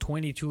there for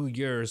 22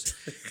 years.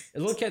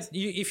 Look at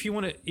you if you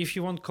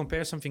want to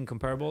compare something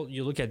comparable.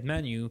 You look at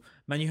Man U.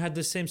 Man U had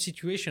the same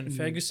situation.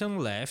 Ferguson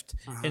left,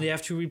 and they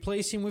have to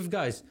replace him with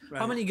guys. How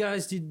Right. many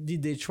guys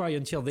did they try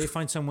until they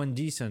find someone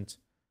decent?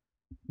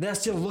 They're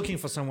still looking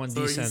for someone So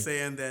are you decent.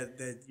 saying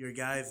that your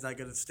guy is not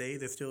going to stay?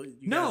 They're still. you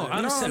No, guys are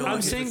I'm still sa- I'm looking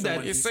for saying that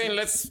someone You're decent?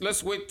 saying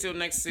let's wait till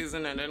next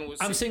season and then we'll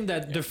see. I'm saying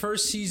that the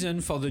first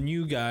season for the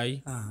new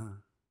guy Uh-huh.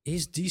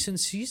 is decent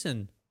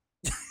season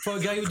for a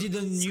guy who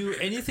didn't knew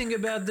anything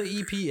about the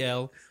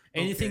EPL,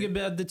 anything Okay.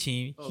 about the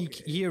team.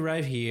 Okay. He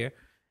arrived here.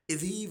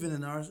 Is he even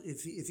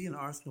is he an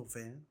Arsenal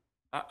fan?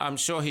 I'm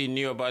sure he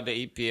knew about the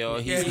EPL.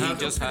 He Yeah,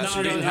 just has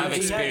no, didn't have he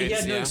experience.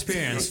 had no yeah.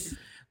 experience.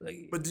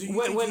 But do you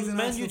when think he's when an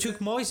Man Arsenal U took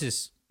fan?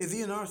 Moises, Is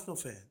he an Arsenal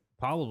fan?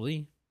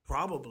 probably.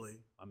 Probably.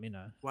 I mean,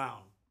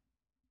 Wow.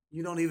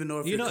 You don't even know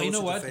if you your know, coach you know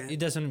is what? a fan? It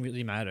doesn't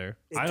really matter.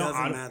 It I don't.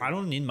 doesn't matter. I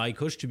don't need my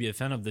coach to be a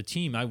fan of the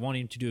team. I want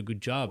him to do a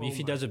good job. If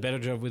he my does a better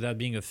job without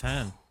being a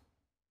fan,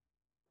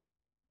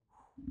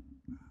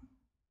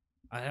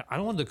 I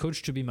don't want the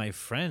coach to be my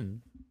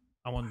friend.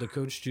 I want the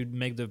coach to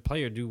make the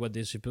player do what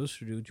they're supposed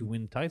to do to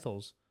win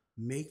titles.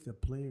 Make the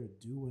player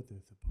do what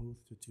they're supposed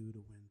to do to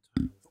win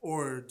titles.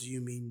 Or do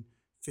you mean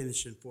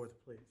finish in fourth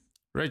place?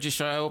 Reggie,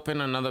 shall I open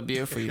another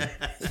beer for you?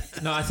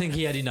 No, I think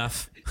he had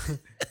enough.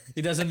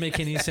 It doesn't make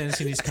any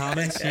sense in his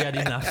comments. He had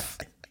enough.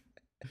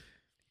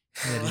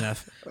 He had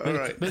enough.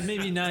 But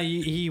maybe now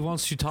he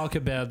wants to talk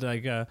about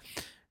like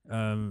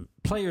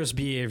players'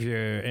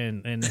 behavior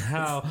and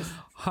how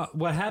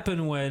what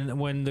happened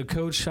when the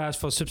coach asked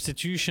for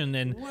substitution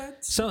and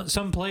What?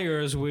 some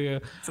players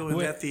were. So is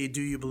were- that the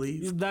do you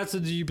believe? that's a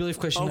do you believe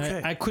question.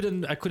 Okay. I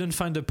couldn't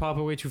find the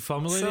proper way to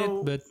formulate So-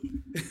 it, but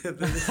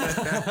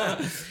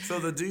So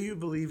the do you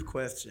believe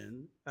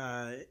question,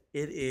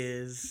 it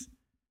is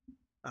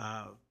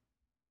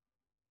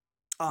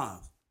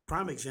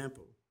prime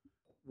example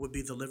would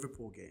be the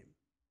Liverpool game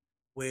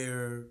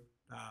where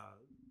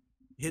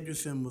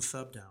Henderson was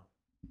subbed out.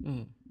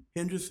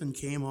 Henderson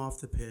came off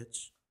the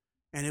pitch,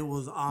 and it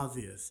was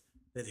obvious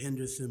that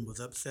Henderson was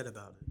upset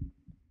about it.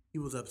 He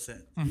was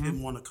upset. He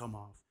didn't want to come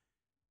off.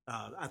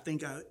 I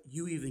think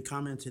you even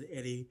commented,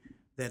 Eddie,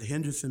 that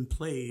Henderson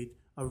played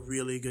a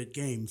really good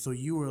game. So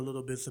you were a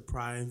little bit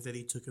surprised that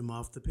he took him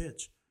off the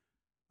pitch.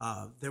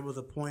 There was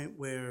a point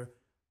where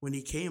when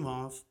he came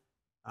off,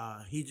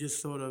 he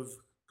just sort of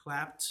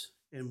clapped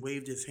and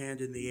waved his hand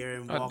in the air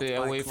and At walked the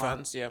by away Klopp.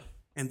 fans, yeah.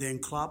 And then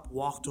Klopp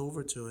walked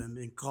over to him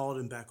and called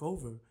him back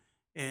over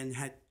and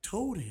had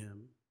told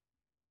him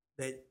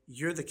that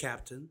you're the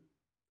captain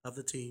of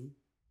the team.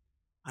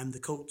 I'm the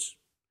coach.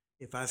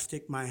 If I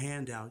stick my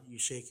hand out, you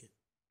shake it.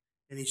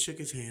 And he shook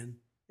his hand,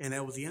 and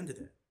that was the end of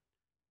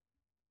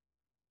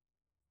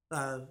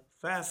that.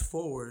 Fast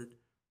forward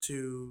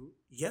to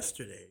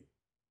yesterday,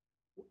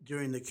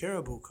 during the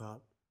Carabao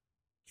Cup,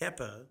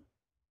 Kepa,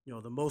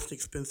 the most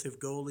expensive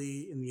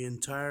goalie in the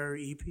entire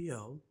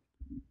EPL,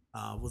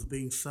 was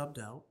being subbed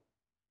out,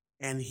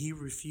 and he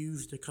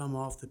refused to come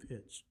off the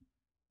pitch.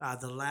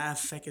 The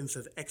last seconds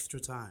of extra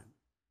time,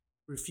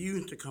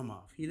 refused to come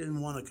off. He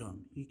didn't want to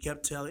come. He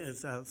kept telling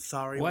us,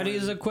 sorry. What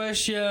is the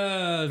question?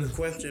 The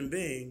question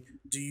being,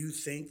 do you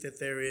think that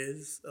there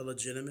is a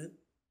legitimate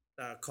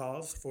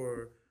cause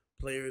for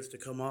players to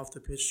come off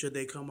the pitch? Should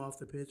they come off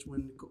the pitch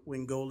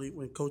when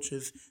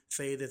coaches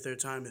say that their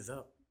time is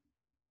up?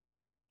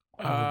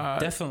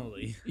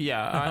 Definitely.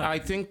 Yeah, I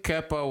think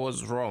Kepa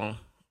was wrong.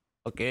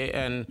 Okay,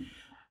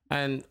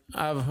 and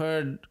I've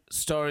heard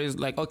stories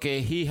like,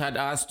 okay, he had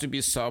asked to be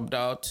subbed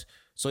out,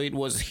 so it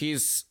was he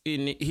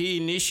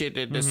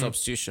initiated the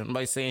substitution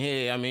by saying,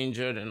 hey, I'm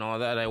injured and all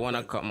that, I want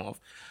to come off.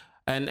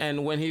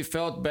 And when he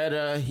felt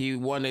better, he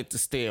wanted to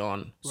stay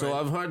on. So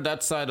I've heard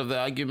that side of the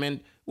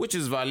argument, which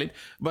is valid,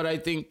 but I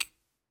think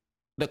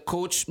the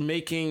coach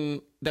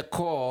making the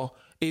call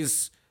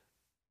is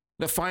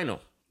the final.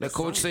 The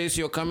coach says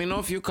you're coming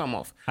off, you come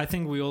off. I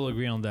think we all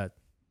agree on that.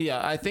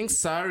 Yeah, I think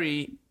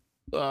Sarri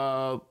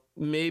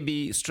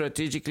maybe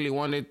strategically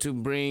wanted to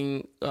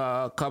bring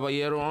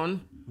Caballero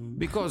on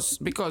because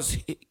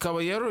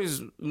Caballero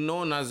is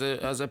known as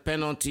a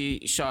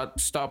penalty shot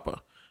stopper.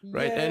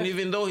 Right, and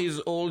even though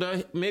he's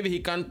older, maybe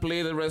he can't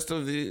play the rest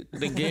of the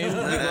game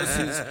because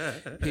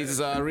his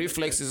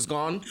reflex is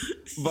gone.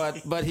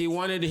 But he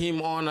wanted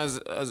him on as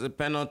a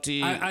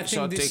penalty. I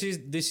shot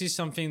think this is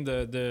something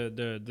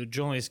the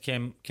journalist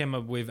came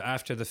up with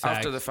after the fact.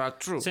 After the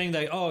fact, true. Saying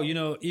that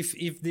if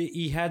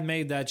he had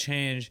made that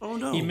change, Oh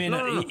no! he may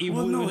not. He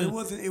wouldn't. It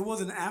wasn't. It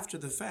wasn't after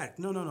the fact.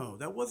 No.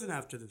 That wasn't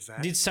after the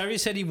fact. Did Sarri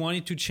said he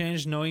wanted to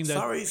change, knowing that?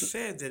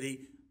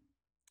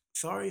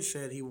 Sarri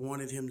said he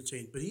wanted him to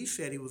change, but he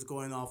said he was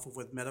going off of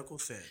what medical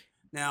said.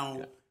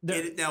 Now, but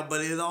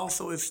it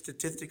also is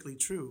statistically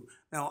true.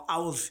 Now, I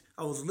was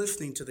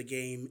listening to the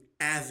game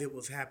as it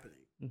was happening.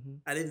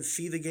 I didn't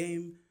see the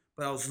game,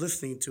 but I was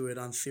listening to it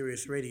on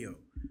Sirius Radio.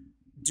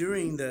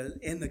 In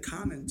the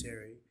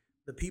commentary,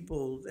 the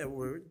people that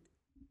were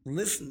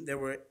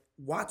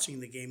watching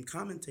the game,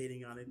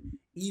 commentating on it,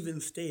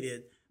 even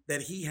stated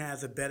that he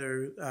has a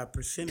better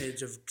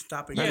percentage of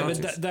stopping. Yeah,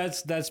 penalties.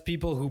 but that's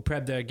people who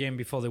prep their game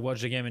before they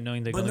watch the game and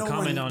knowing they're going to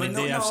comment on it.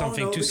 They have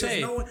something to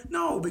say.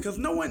 Because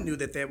no one knew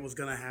that was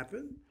going to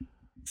happen.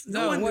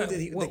 What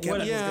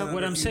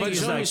I'm saying But is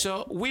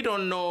Jean-Michel, we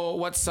don't know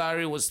what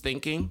Sarri was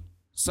thinking.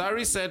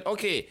 Sarri said,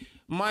 okay,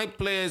 my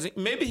players,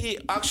 maybe he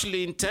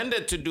actually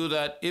intended to do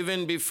that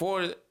even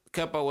before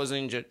Kepa was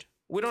injured.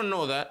 We don't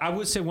know that. I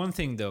would say one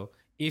thing though.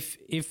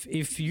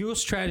 If your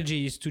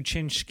strategy is to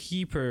change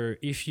keeper,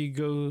 if you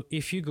go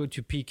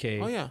to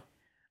PK, Oh, yeah.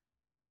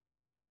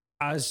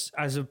 as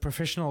a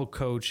professional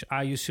coach,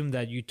 I assume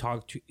that you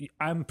talk to.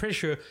 I'm pretty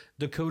sure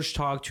the coach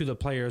talked to the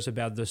players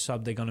about the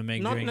sub they're gonna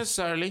make. Not during.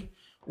 necessarily.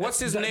 What's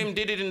his name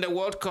did it in the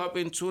World Cup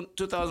in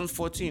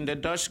 2014? The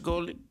Dutch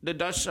coach.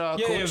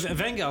 Yeah,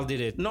 Van Gaal did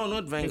it. No,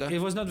 not Wenger.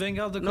 It was not Van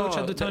Gaal, the coach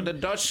at the time. The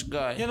Dutch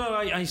guy.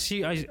 I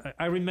see.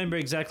 I remember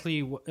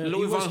exactly.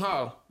 Louis van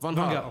Gaal. Van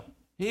Gaal.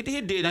 He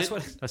did That's it.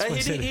 what I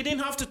said. He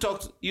didn't have to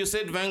talk. You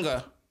said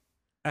Wenger.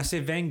 I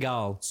said Van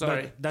Gaal.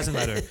 Sorry. But doesn't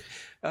matter.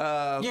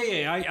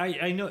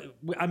 I know.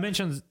 I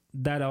mentioned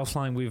that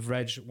offline with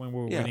Reg when we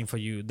were waiting for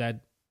you.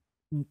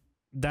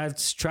 That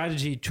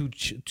strategy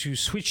to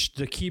switch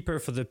the keeper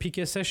for the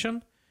PK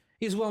session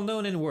is well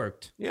known and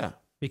worked. Yeah.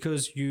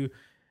 Because you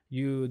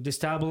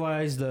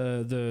destabilize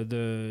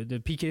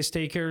the PK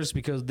stakers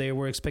because they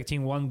were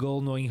expecting one goal,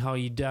 knowing how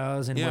he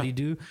does and what he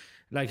do,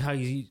 like how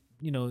he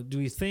do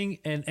his thing,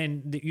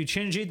 and you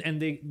change it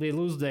and they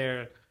lose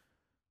their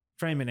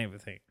frame and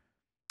everything.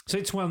 So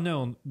it's well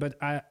known, but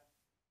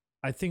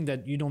I think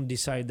that you don't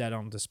decide that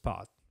on the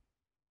spot.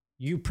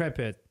 You prep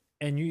it,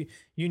 and you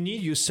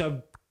need your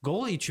sub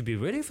goalie to be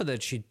ready for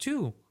that shit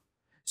too.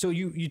 So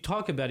you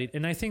talk about it,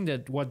 and I think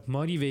that what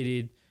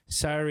motivated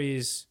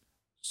Sarri's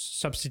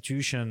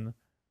substitution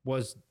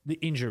was the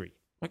injury.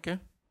 Okay.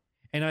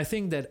 And I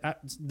think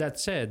that that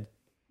said,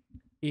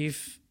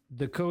 if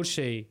the coach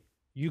say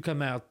you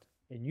come out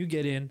and you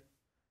get in,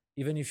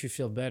 even if you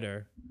feel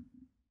better,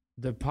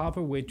 the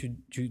proper way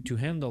to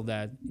handle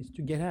that is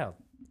to get out.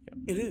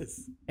 It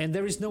is. And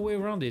there is no way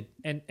around it.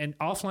 And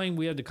offline,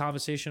 we had the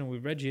conversation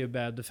with Reggie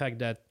about the fact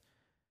that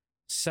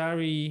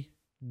Sarri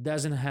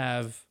doesn't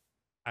have,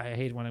 I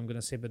hate what I'm going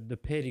to say, but the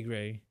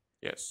pedigree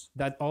Yes.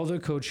 that other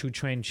coach who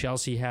trained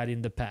Chelsea had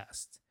in the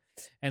past.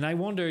 And I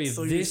wonder if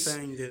So you're this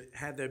saying that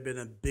had there been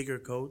a bigger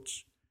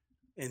coach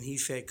and he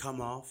said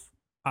come off,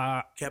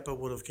 Kepa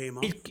would have came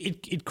off?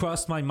 it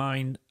crossed my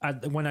mind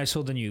when I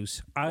saw the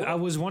news. I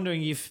was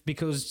wondering if,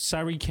 because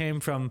Sarri came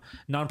from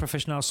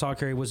non-professional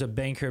soccer, he was a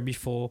banker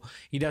before,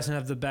 he doesn't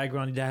have the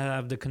background, he doesn't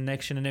have the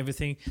connection and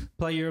everything.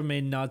 Player may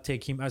not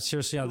take him as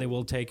seriously as they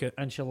will take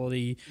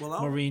Ancelotti,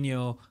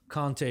 Mourinho,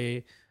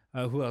 Conte.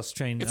 Who else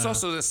trained? It's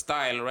also the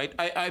style, right?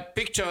 I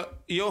picture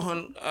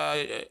Johan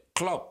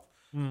Klopp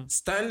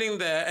standing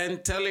there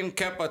and telling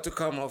Kepa to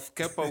come off.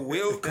 Kepa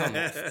will come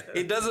off.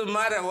 It doesn't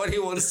matter what he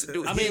wants to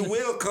do. He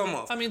will come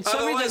off.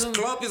 Otherwise,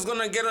 Klopp is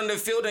gonna get on the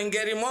field and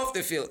get him off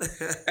the field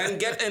and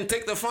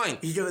take the fine.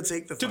 He's gonna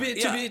take the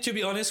fine. To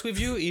be honest with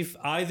you, if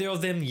either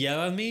of them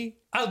yell at me,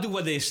 I'll do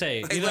what they say.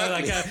 Exactly. You know,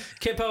 like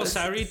Kepa or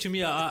Sarri to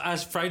me are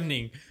as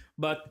frightening.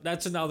 But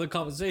that's another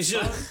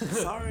conversation.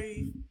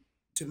 Sorry,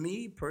 to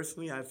me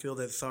personally, I feel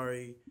that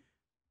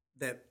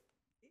that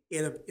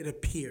it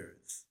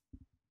appears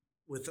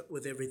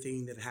with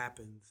everything that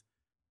happens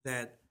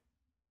that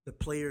the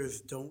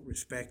players don't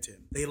respect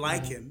him. They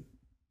like him,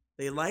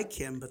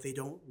 but they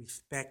don't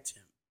respect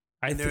him.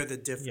 And they're the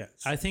difference. Yeah,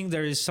 I think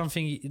there is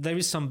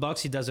some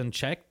box he doesn't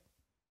check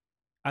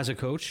as a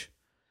coach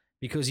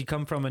because he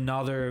come from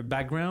another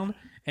background,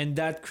 and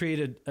that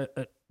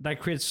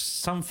creates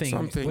something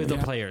with the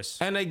players.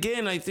 And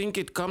again, I think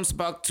it comes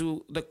back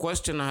to the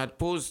question I had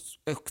posed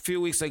a few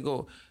weeks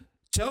ago.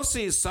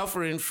 Chelsea is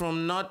suffering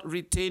from not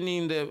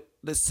retaining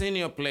the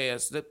senior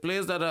players, the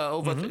players that are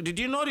over. Did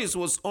you notice it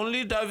was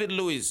only David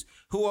Luiz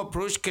who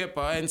approached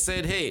Kepa and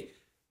said, hey,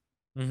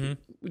 do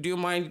you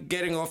mind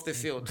getting off the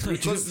field?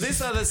 Because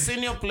these are the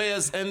senior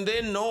players and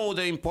they know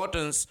the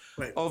importance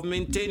of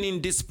maintaining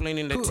discipline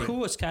in the team. Who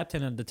was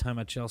captain at the time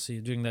at Chelsea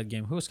during that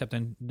game? Who was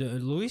captain?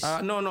 Luis?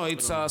 No,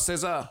 it's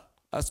Cesar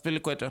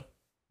Azpilicueta.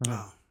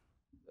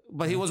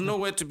 But he was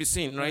nowhere to be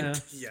seen,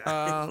 right?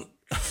 Yeah.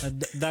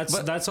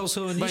 That's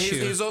also an issue.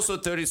 But he's also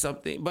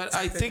 30-something. But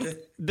I think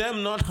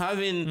them not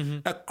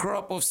having a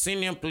crop of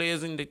senior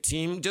players in the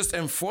team, just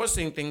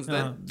enforcing things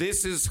that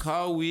this is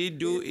how we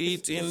do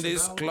it in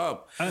this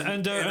club.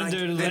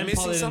 Under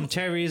Lampard and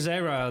Terry's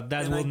era,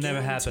 that will never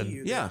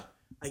happen.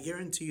 I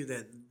guarantee you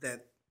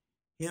that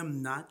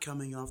him not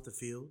coming off the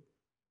field,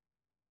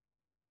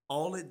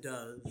 all it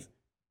does,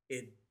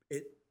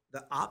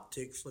 the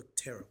optics look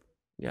terrible.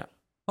 Yeah.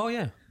 Oh,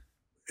 yeah.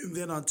 And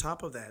then on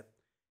top of that,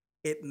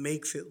 it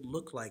makes it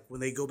look like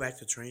when they go back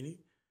to training,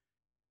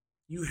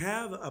 you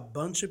have a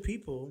bunch of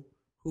people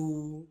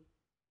who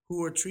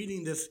are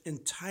treating this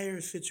entire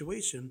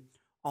situation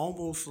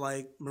almost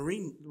like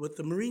with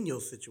the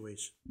Mourinho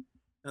situation.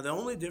 Now the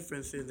only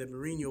difference is that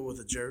Mourinho was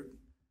a jerk.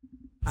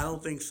 I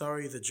don't think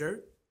Sarri is a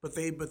jerk, but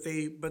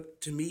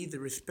to me the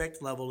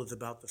respect level is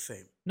about the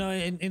same. No,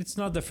 and it's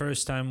not the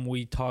first time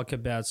we talk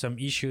about some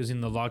issues in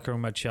the locker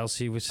room at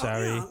Chelsea with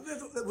Sarri.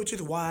 Which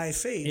is why I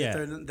say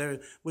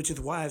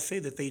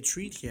that they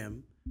treat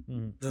him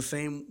the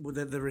same, with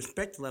the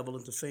respect level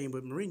is the same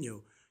with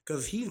Mourinho,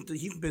 because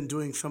he's been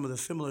doing some of the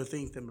similar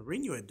things that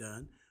Mourinho had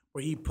done,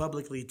 where he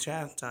publicly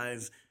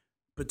chastised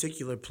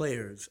particular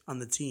players on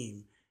the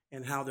team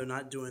and how they're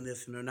not doing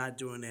this and they're not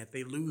doing that.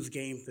 They lose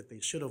games that they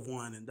should have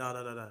won and da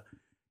da da da.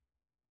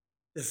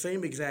 The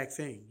same exact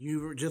thing.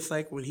 You were just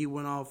like when he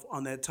went off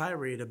on that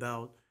tirade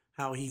about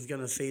how he's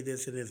going to say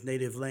this in his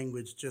native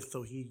language just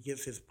so he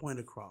gets his point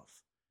across.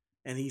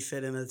 And he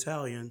said in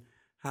Italian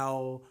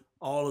how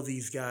all of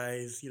these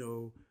guys,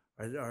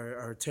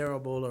 are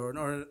terrible or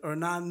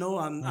not. No,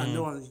 I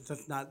know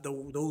that's not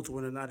those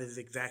were not his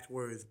exact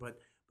words, but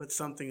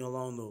something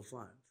along those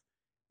lines.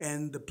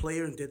 And the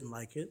players didn't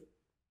like it,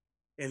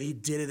 and he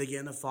did it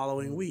again the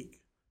following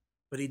week,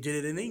 but he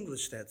did it in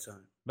English that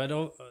time. But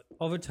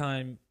over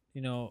time,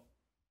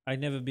 I've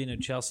never been a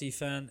Chelsea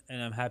fan,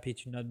 and I'm happy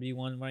to not be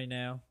one right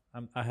now.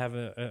 I have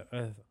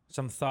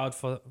some thought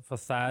for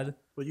Thad.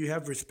 But you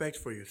have respect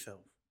for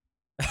yourself.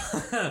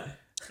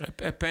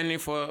 A penny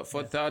for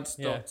Thad's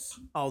thoughts.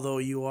 Although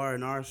you are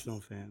an Arsenal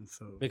fan,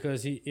 so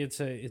because it's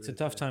a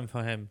tough time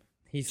for him.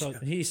 He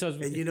thought.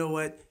 And you know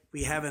what?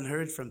 We haven't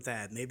heard from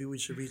Thad. Maybe we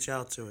should reach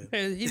out to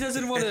him. He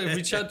doesn't want to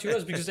reach out to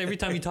us because every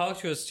time he talks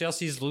to us,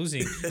 Chelsea's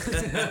losing.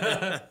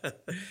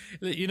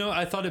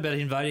 I thought about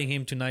inviting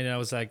him tonight, and I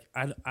was like,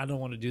 I don't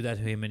want to do that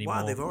to him anymore.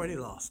 Wow, they've already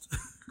lost.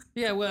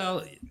 Yeah,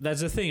 well,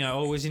 that's the thing. I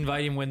always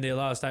invite him when they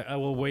lost. I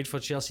will wait for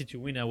Chelsea to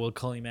win. I will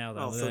call him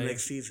out. So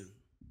next season.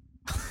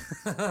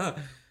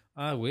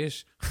 I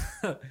wish.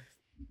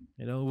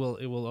 It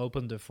will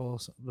open the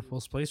fourth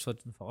place for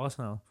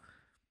Arsenal.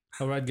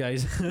 All right,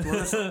 guys.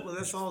 well,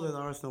 that's all that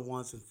Arsenal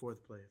wants in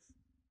fourth place.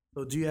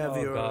 So do you have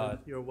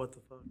your what the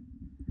fuck?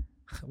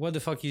 What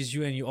the fuck is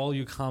you and all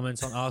your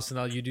comments on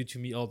Arsenal you do to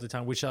me all the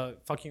time, which I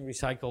fucking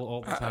recycle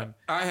all the time.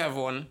 I have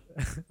one.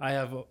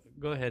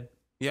 Go ahead.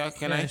 Yeah,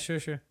 can I? Sure.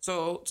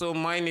 So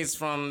mine is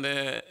from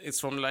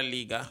La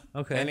Liga.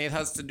 Okay. And it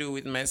has to do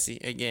with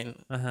Messi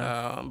again.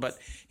 But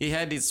he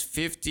had his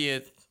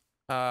 50th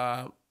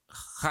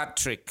hat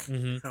trick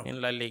in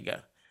La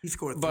Liga. He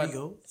scored 3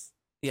 goals.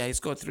 Yeah, he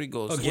scored 3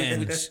 goals, Again.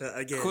 which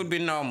Again. could be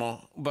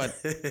normal, but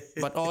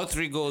all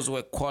 3 goals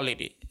were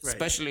quality, Right.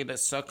 especially the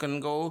second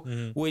goal,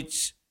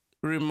 which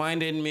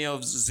reminded me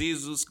of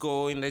Zizou's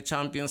goal in the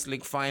Champions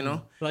League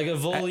final. Like a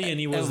volley, and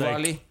he was A like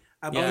volley.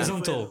 I Yeah.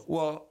 horizontal.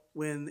 Well,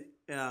 When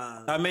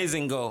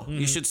amazing goal.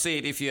 You should see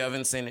it if you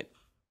haven't seen it.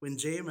 when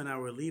JM and I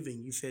were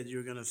leaving, you said you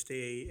were gonna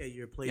stay at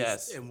your place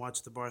Yes. and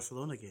watch the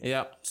Barcelona game.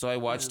 Yeah, so I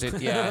watched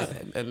it. Yeah,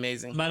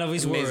 amazing. Man of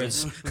his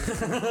Amazing.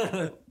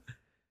 words.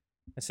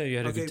 I said you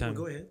had a Okay, good time.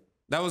 well, go ahead.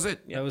 That was it.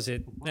 Yeah, That was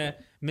it.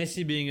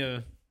 Messi being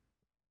an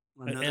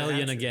Another alien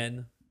hat-trick.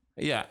 again.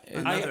 yeah.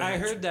 Another I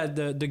hat-trick. heard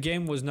that the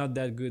game was not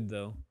that good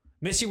though.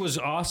 Messi was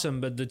awesome,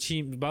 but the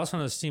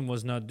Barcelona's team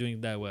was not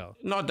doing that well.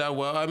 Not that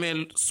well. I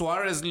mean,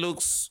 Suarez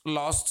looks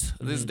lost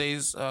these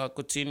days.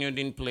 Coutinho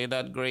didn't play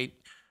that great.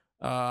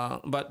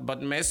 But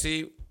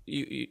Messi,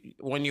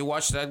 when you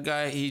watch that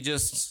guy, he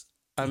just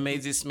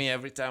amazes me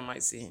every time I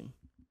see him,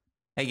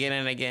 again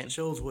and again.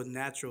 Shows what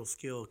natural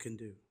skill can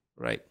do.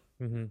 Right.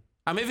 Mm-hmm.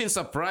 I'm even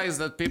surprised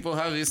that people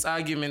have this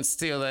argument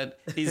still that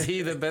is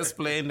he the best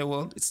player in the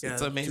world? It's To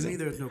me, amazing.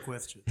 there's no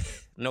question.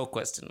 No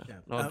question.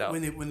 No doubt.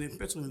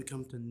 Especially when it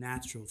comes to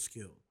natural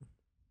skill,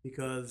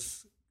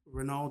 because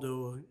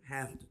Ronaldo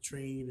has to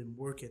train and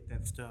work at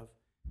that stuff,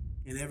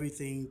 and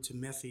everything to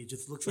Messi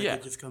just looks like Yeah.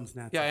 it just comes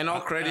natural. Yeah, and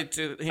all credit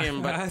to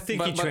him. But I think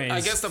but, he but I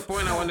trains. guess the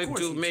point I wanted course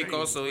to he make trains,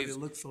 also but is it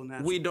looks so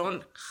natural. we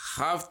don't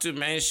have to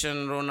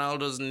mention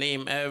Ronaldo's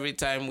name every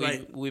time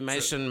Right. we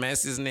mention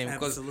Messi's name,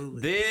 because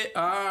Absolutely. they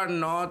are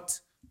not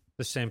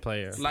The same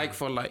player. like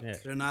for like. Yeah.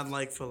 They're not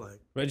like for like.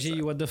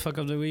 Reggie, what the fuck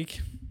of the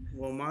week?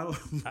 Well, my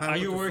Are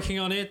you working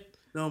on it?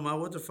 No, my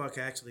what the fuck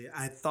actually.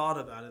 I thought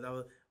about it. I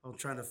was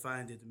trying to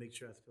find it to make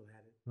sure I still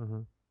had it.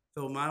 Mhm.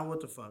 So my what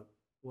the fuck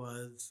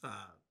was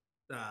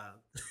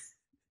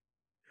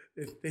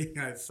the thing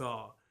I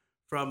saw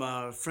from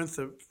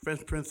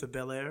Fresh Prince of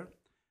Bel Air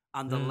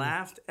on the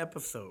last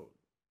episode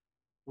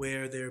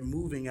where they're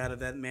moving out of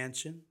that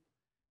mansion.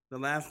 The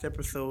last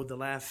episode, the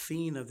last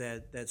scene of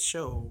that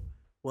show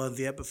was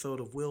the episode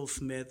of Will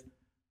Smith,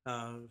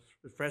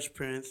 the Fresh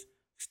Prince,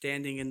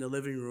 standing in the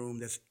living room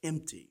that's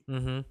empty.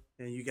 Mm-hmm.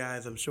 And you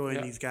guys, I'm showing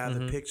Yeah. these guys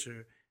a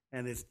picture,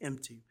 and it's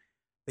empty.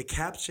 The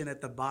caption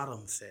at the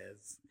bottom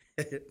says,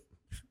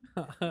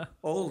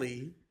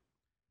 "Only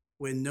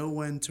when no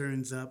one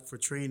turns up for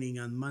training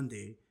on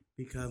Monday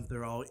because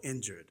they're all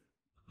injured."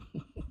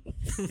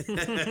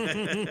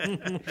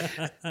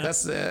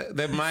 That's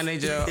the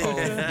manager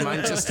of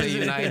Manchester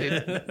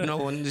United. No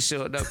one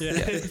showed up.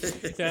 Yeah.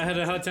 Yeah, I had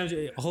a hard time.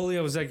 Holy,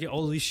 I was like,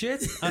 holy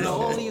shit. And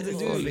holy the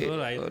dude. Holy, All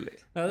right. holy.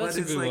 Oh, that's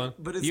a it's good like- one.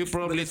 But it's, You but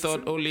probably it's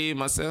thought true. only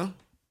Marcel?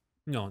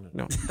 No.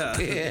 No.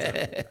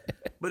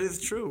 But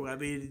it's true. I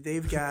mean,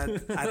 they've got.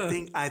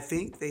 I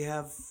think they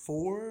have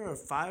 4 or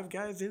 5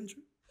 guys injured.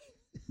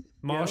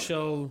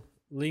 Marshall,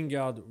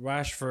 Lingard,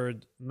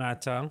 Rashford,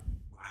 Mata,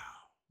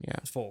 Yeah.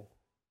 4.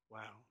 Wow.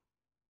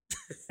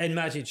 And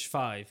Matic,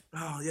 5.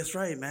 Oh, that's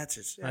right.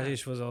 Matches. Yeah.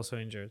 Matic was also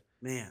injured.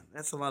 Man,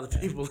 that's a lot of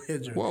people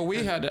injured. Well, we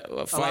had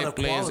 5 of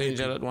players quality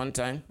injured at one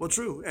time. Well,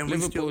 true, and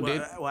Liverpool we still.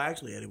 did. Well,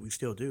 actually, Eddie, we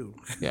still do.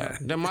 Yeah.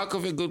 The mark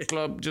of a good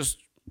club, just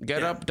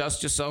get up,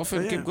 dust yourself,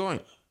 and Oh, yeah. keep going.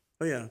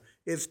 Oh yeah,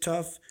 it's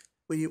tough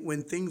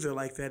when things are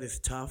like that. It's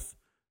tough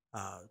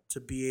to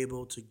be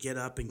able to get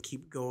up and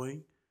keep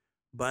going,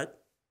 but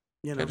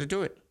you know, Got to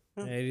do it.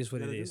 Yeah, it is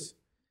what gotta it do is.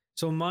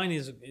 So mine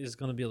is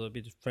going to be a little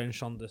bit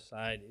French on the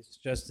side. It's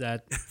just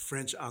that,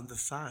 French on the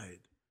side.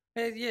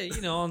 yeah, you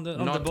know, on the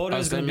Not border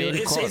as is going the to be.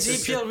 main It's course.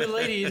 EPL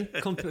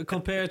related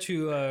compared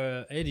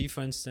to Eddie,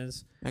 for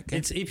instance. Okay.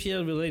 It's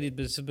EPL related,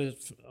 but it's a bit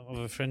of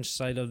a French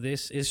side of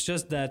this. It's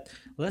just that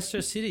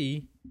Leicester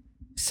City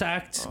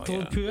sacked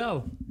Claude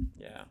Puel.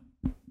 Yeah.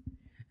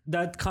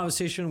 That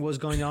conversation was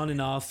going on and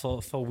off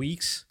for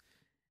weeks,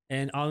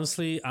 and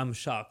honestly, I'm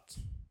shocked.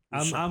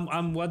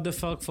 I'm what the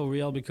fuck for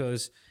real,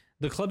 because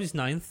the club is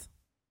 9th.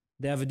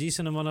 They have a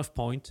decent amount of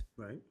point.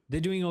 Right. They're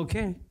doing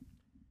okay.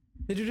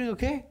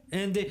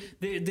 And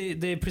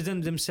they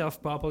present themselves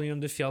properly on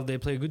the field. They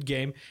play a good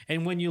game.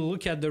 And when you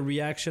look at the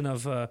reaction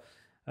of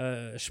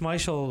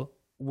Schmeichel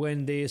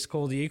when they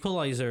score the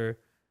equalizer,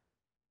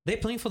 they're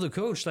playing for the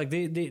coach. Like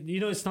they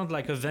it's not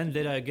like a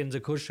vendetta against the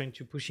coach trying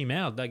to push him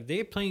out. Like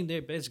they're playing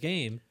their best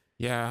game.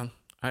 Yeah,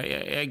 I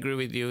agree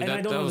with you. And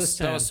I don't that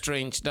understand. was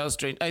strange. That was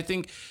strange. I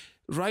think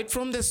right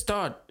from the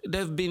start,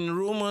 there have been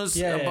rumors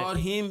about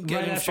him Right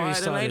getting after he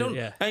fired, and I started, don't.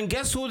 yeah. And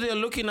guess who they're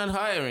looking at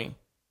hiring?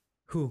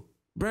 Who?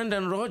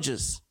 Brendan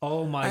Rodgers.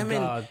 Oh my I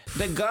mean, God.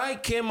 the guy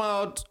came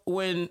out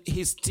when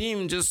his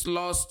team just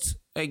lost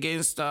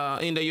against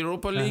in the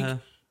Europa League.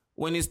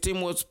 When his team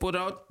was put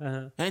out,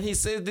 and he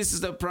said, "This is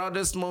the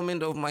proudest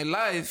moment of my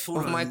life,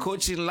 of my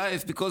coaching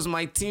life, because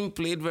my team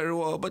played very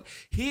well." But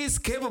he is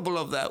capable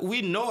of that.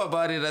 We know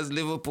about it as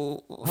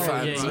Liverpool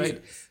fans, yeah,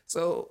 right?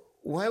 So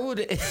why would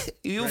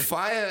you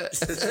fire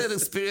an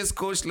experienced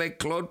coach like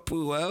Claude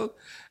Puel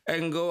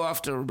and go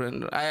after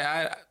Brendan?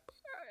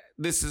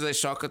 This is a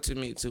shocker to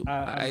me too.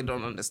 I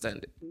don't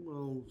understand it.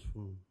 Well,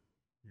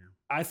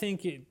 I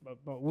think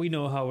but we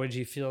know how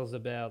Reggie feels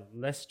about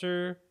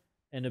Leicester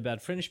and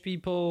about French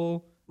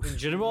people. in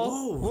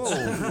general.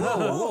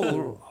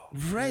 Whoa,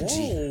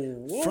 Reggie,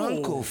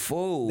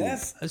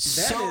 Francophone.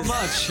 So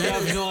much. I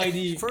have no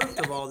idea. First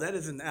of all, that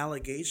is an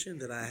allegation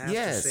that I have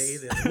Yes. to say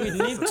that We is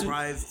need a to-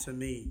 surprise to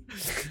me.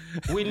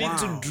 We need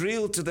to Wow.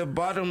 drill to the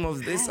bottom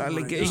of this Oh my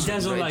allegation. He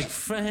doesn't Reggie. like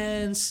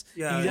France.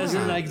 Yeah, He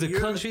doesn't yeah. like the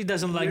You're- country. He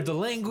doesn't like the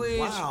language.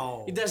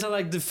 Wow. He doesn't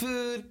like the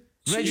food.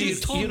 Reggie, He's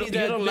told you me don't-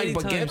 that you don't like many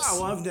baguettes? times.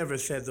 Oh, I've never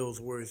said those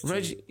words. To you.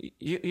 Reggie,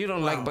 you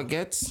don't like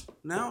baguettes?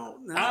 Now,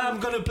 I'm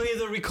gonna play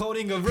the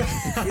recording of. yeah,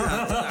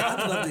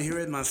 I'd love to hear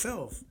it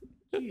myself.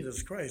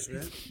 Jesus Christ,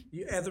 man!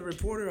 You, as a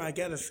reporter, I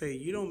gotta say,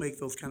 you don't make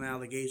those kind of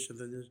allegations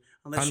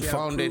unless you have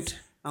Unfounded. proof.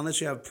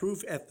 Unless you have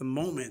proof at the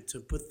moment to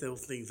put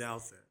those things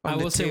out there. I On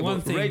the will say table.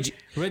 one thing.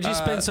 Reggie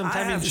spent some I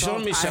time in. have talked-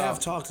 Jean-Michel, I have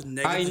talked I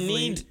negatively.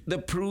 need the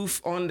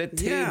proof on the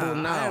table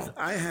now.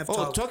 I have Oh,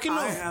 talked, talking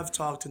I of- have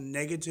talked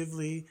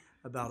negatively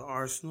about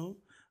Arsenal.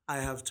 I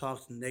have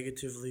talked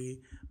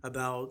negatively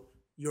about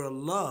your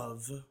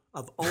love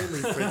of only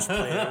French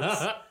players.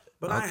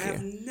 But I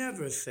have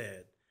never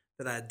said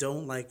that I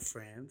don't like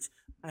France.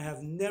 I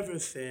have never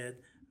said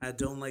I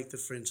don't like the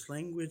French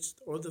language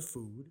or the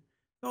food.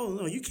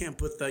 No, you can't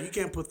put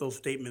those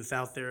statements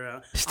out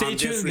there. Stay on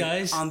this tuned,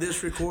 guys. On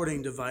this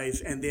recording device,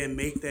 and then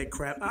make that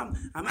crap.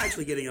 I'm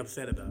actually getting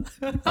upset about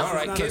it. All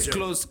right, not a case joke.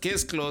 closed.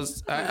 Case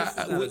closed. This is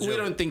not a We joke.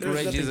 don't think There's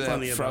Reggie's nothing a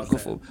funny about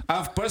francophone.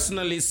 I've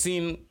personally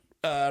seen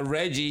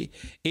Reggie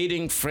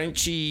eating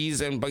Frenchies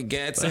and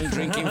baguettes and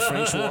drinking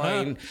French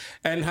wine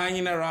and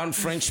hanging around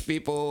French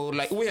people.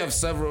 Like we have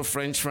several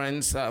French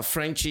friends,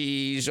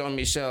 Frenchie,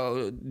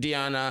 Jean-Michel,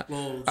 Diana.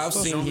 Well, I've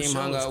seen him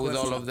Jean-Michel hang is out with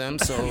all of them,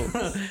 so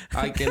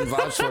I can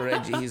vouch for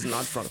Reggie. He's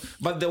not from.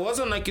 But there was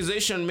an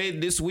accusation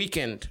made this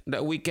weekend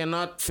that we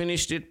cannot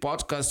finish this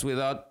podcast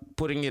without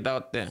putting it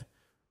out there.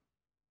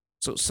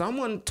 So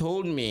someone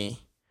told me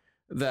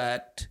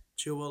that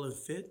Chilwell is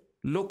fit.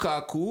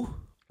 Lukaku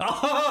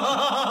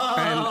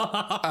and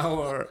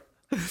our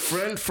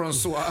friend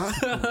Francois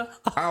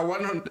are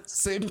one of the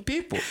same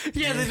people.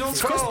 Yeah, they don't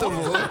First score. of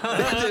all, they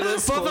don't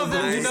Both score of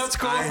them do goals. not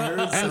score. I heard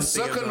And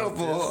something second about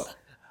of all, this.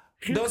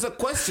 there was a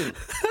question: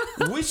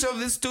 which of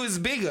these two is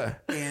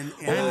bigger? And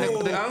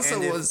the answer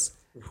and if- was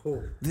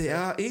oh, they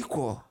are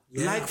equal,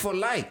 Yeah. like for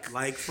like.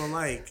 like for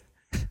like.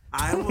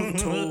 I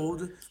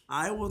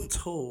was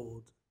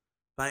told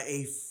by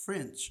a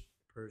French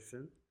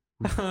person.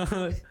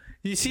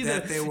 You see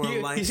That they were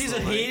you like see for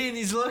the like. hate in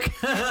his look.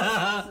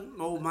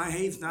 Oh, my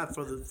hate's not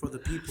for the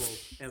people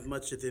as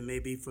much as it may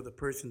be for the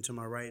person to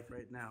my right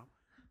now.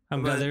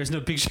 I'm glad But there's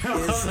no picture.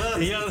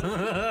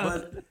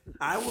 But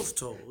I was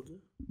told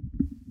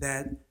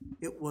that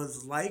it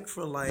was like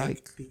for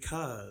like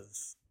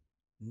because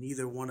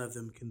neither one of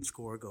them can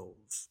score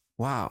goals.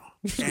 Wow,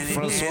 And it-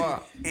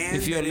 Francois, and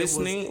if you're that it was-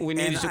 listening, we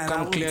need and- you to and I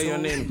come was clear your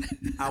told- name.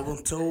 I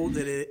was told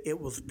that it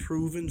was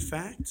proven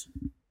fact,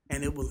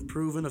 and it was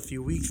proven a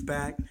few weeks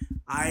back.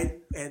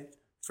 And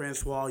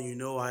Francois, you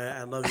know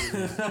I love you,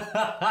 man.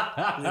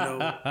 You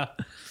know,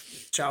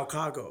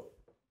 Chicago.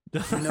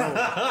 You know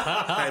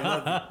I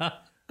love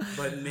you.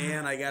 But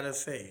man, I gotta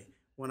say,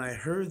 when I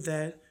heard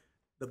that,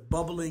 the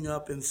bubbling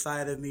up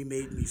inside of me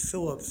made me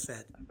so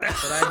upset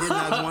that I did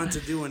not want to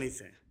do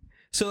anything.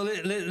 So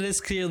let's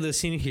clear the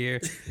scene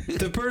here.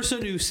 The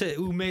person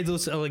who made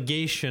those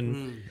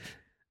allegations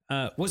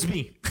was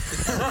me,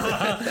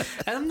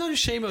 and I'm not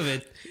ashamed of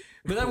it.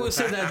 But I will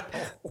say that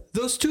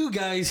those two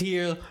guys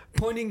here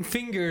pointing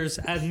fingers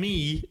at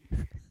me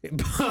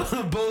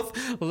both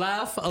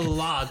laugh a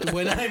lot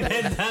when I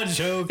made that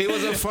joke. It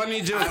was a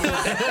funny joke.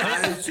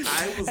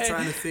 I was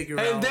trying to figure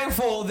And out.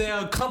 therefore, they're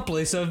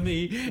accomplice of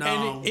me. No.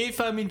 And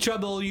if I'm in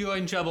trouble, you are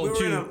in trouble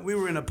too. We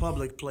were in a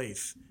public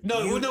place.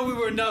 No, we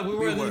were not. We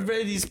were in were.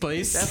 Brady's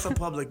place. That's a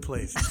public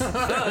place.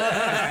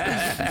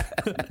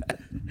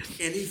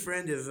 Any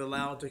friend is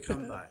allowed to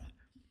come by.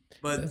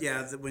 But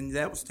yeah, when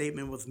that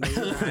statement was made,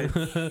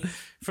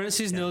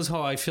 Francis knows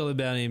how I feel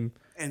about him.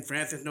 and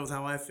Francis knows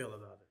how I feel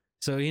about it.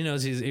 So he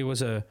knows it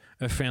was a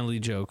friendly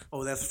joke.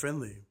 Oh, that's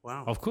friendly.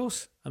 Wow. Of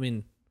course. I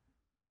mean,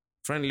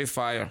 Friendly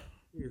fire.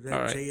 Is that all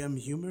right. JM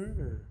humor?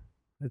 Or?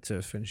 it's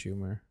a French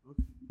humor.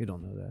 You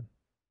don't know that.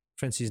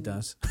 Francis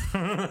does.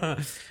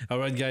 All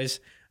right, guys.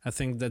 I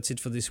think that's it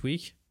for this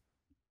week.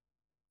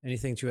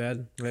 Anything to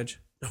add, Reg?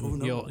 Oh,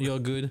 no. You're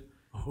good.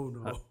 Oh,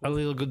 no. A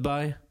little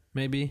goodbye,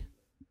 maybe.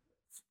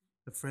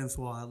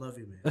 Francois, I love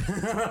you,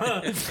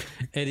 man.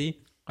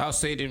 Eddie? I'll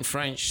say it in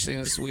French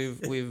since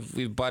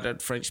we've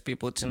bothered French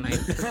people tonight.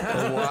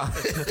 Oh,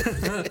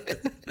 wow.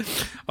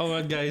 All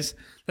right, guys.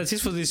 That's it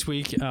for this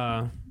week.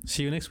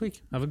 See you next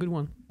week. Have a good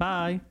one.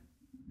 Bye.